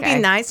you know what would be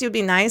nice? It would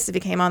be nice if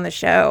he came on the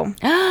show.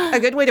 A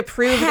good way to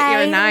prove that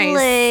you're nice.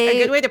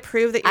 A good way to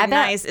prove that you're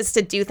nice is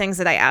to do things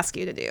that I ask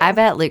you to do. I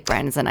bet Luke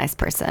Bryan is a nice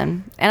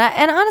person,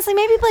 and honestly,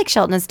 maybe Blake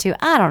Shelton is too.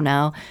 I don't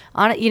know.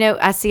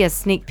 I see a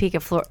sneak peek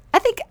of Florida. I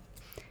think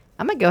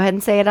I'm gonna go ahead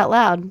and say it out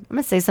loud. I'm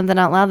gonna say something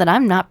out loud that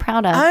I'm not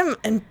proud of.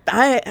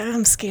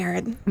 I'm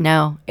scared.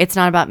 No, it's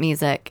not about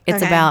music.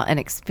 It's about an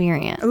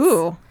experience.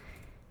 Ooh.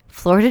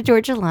 Florida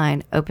Georgia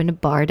Line opened a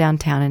bar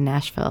downtown in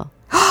Nashville,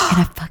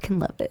 and I fucking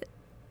love it.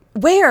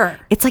 Where?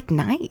 It's like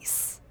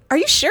nice. Are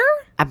you sure?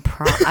 I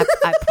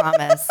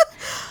promise.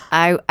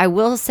 I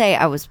will say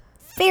I was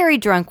very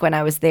drunk when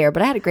I was there,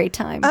 but I had a great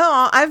time.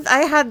 Oh,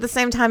 I had the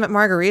same time at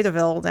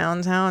Margaritaville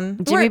downtown.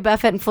 Jimmy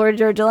Buffett and Florida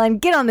Georgia Line,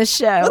 get on the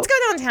show. Let's go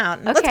downtown.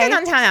 Okay. Let's go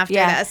downtown after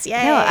this.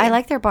 Yay. No, I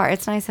like their bar.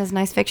 It's nice. Has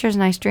nice pictures,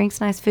 nice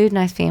drinks, nice food,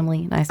 nice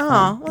family, nice fun.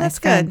 Oh, well, that's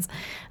good.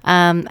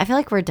 I feel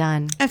like we're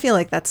done. I feel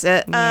like that's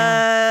it.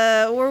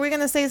 Yeah. Were we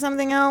going to say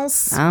something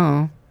else?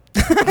 Oh.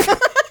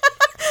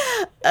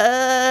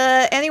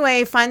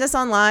 Anyway, find us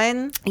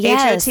online.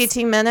 Yes.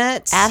 HOTT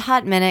Minute.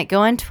 @Hot Minute.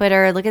 Go on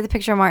Twitter. Look at the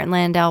picture of Martin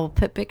Landau. We'll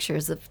put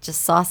pictures of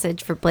just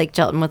sausage for Blake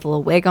Shelton with a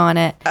little wig on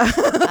it.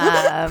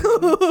 That's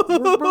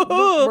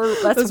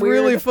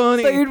really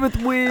funny. Food with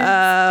wigs.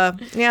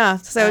 Yeah.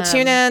 So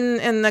tune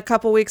in a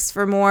couple weeks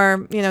for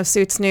more,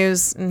 Suits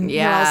news and who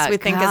else we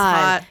think is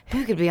hot.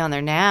 Who could be on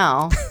there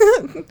now?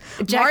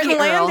 Martin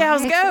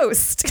Landau's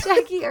ghost.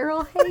 Jackie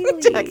Earl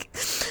Haley.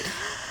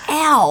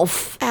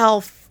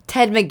 Alf.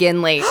 Ted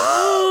McGinley.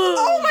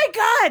 Oh my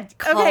God.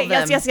 Okay.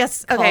 Them.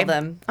 Yes. Okay. Call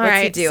them. All What's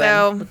right. he doing?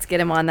 So let's get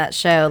him on that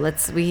show.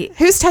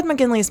 Who's Ted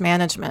McGinley's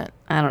management?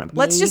 I don't know.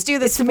 Let's just do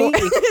this. It's me.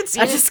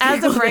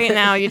 As of right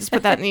now, you just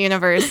put that in the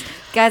universe.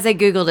 Guys, I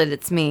Googled it.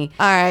 It's me.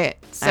 All right.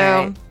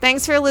 So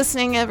thanks for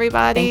listening,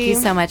 everybody. Thank you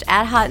so much.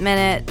 @Hot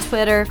Minute,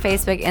 Twitter,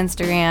 Facebook,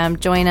 Instagram.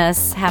 Join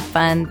us. Have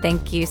fun.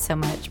 Thank you so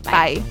much.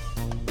 Bye.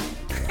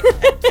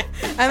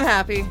 I'm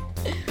happy.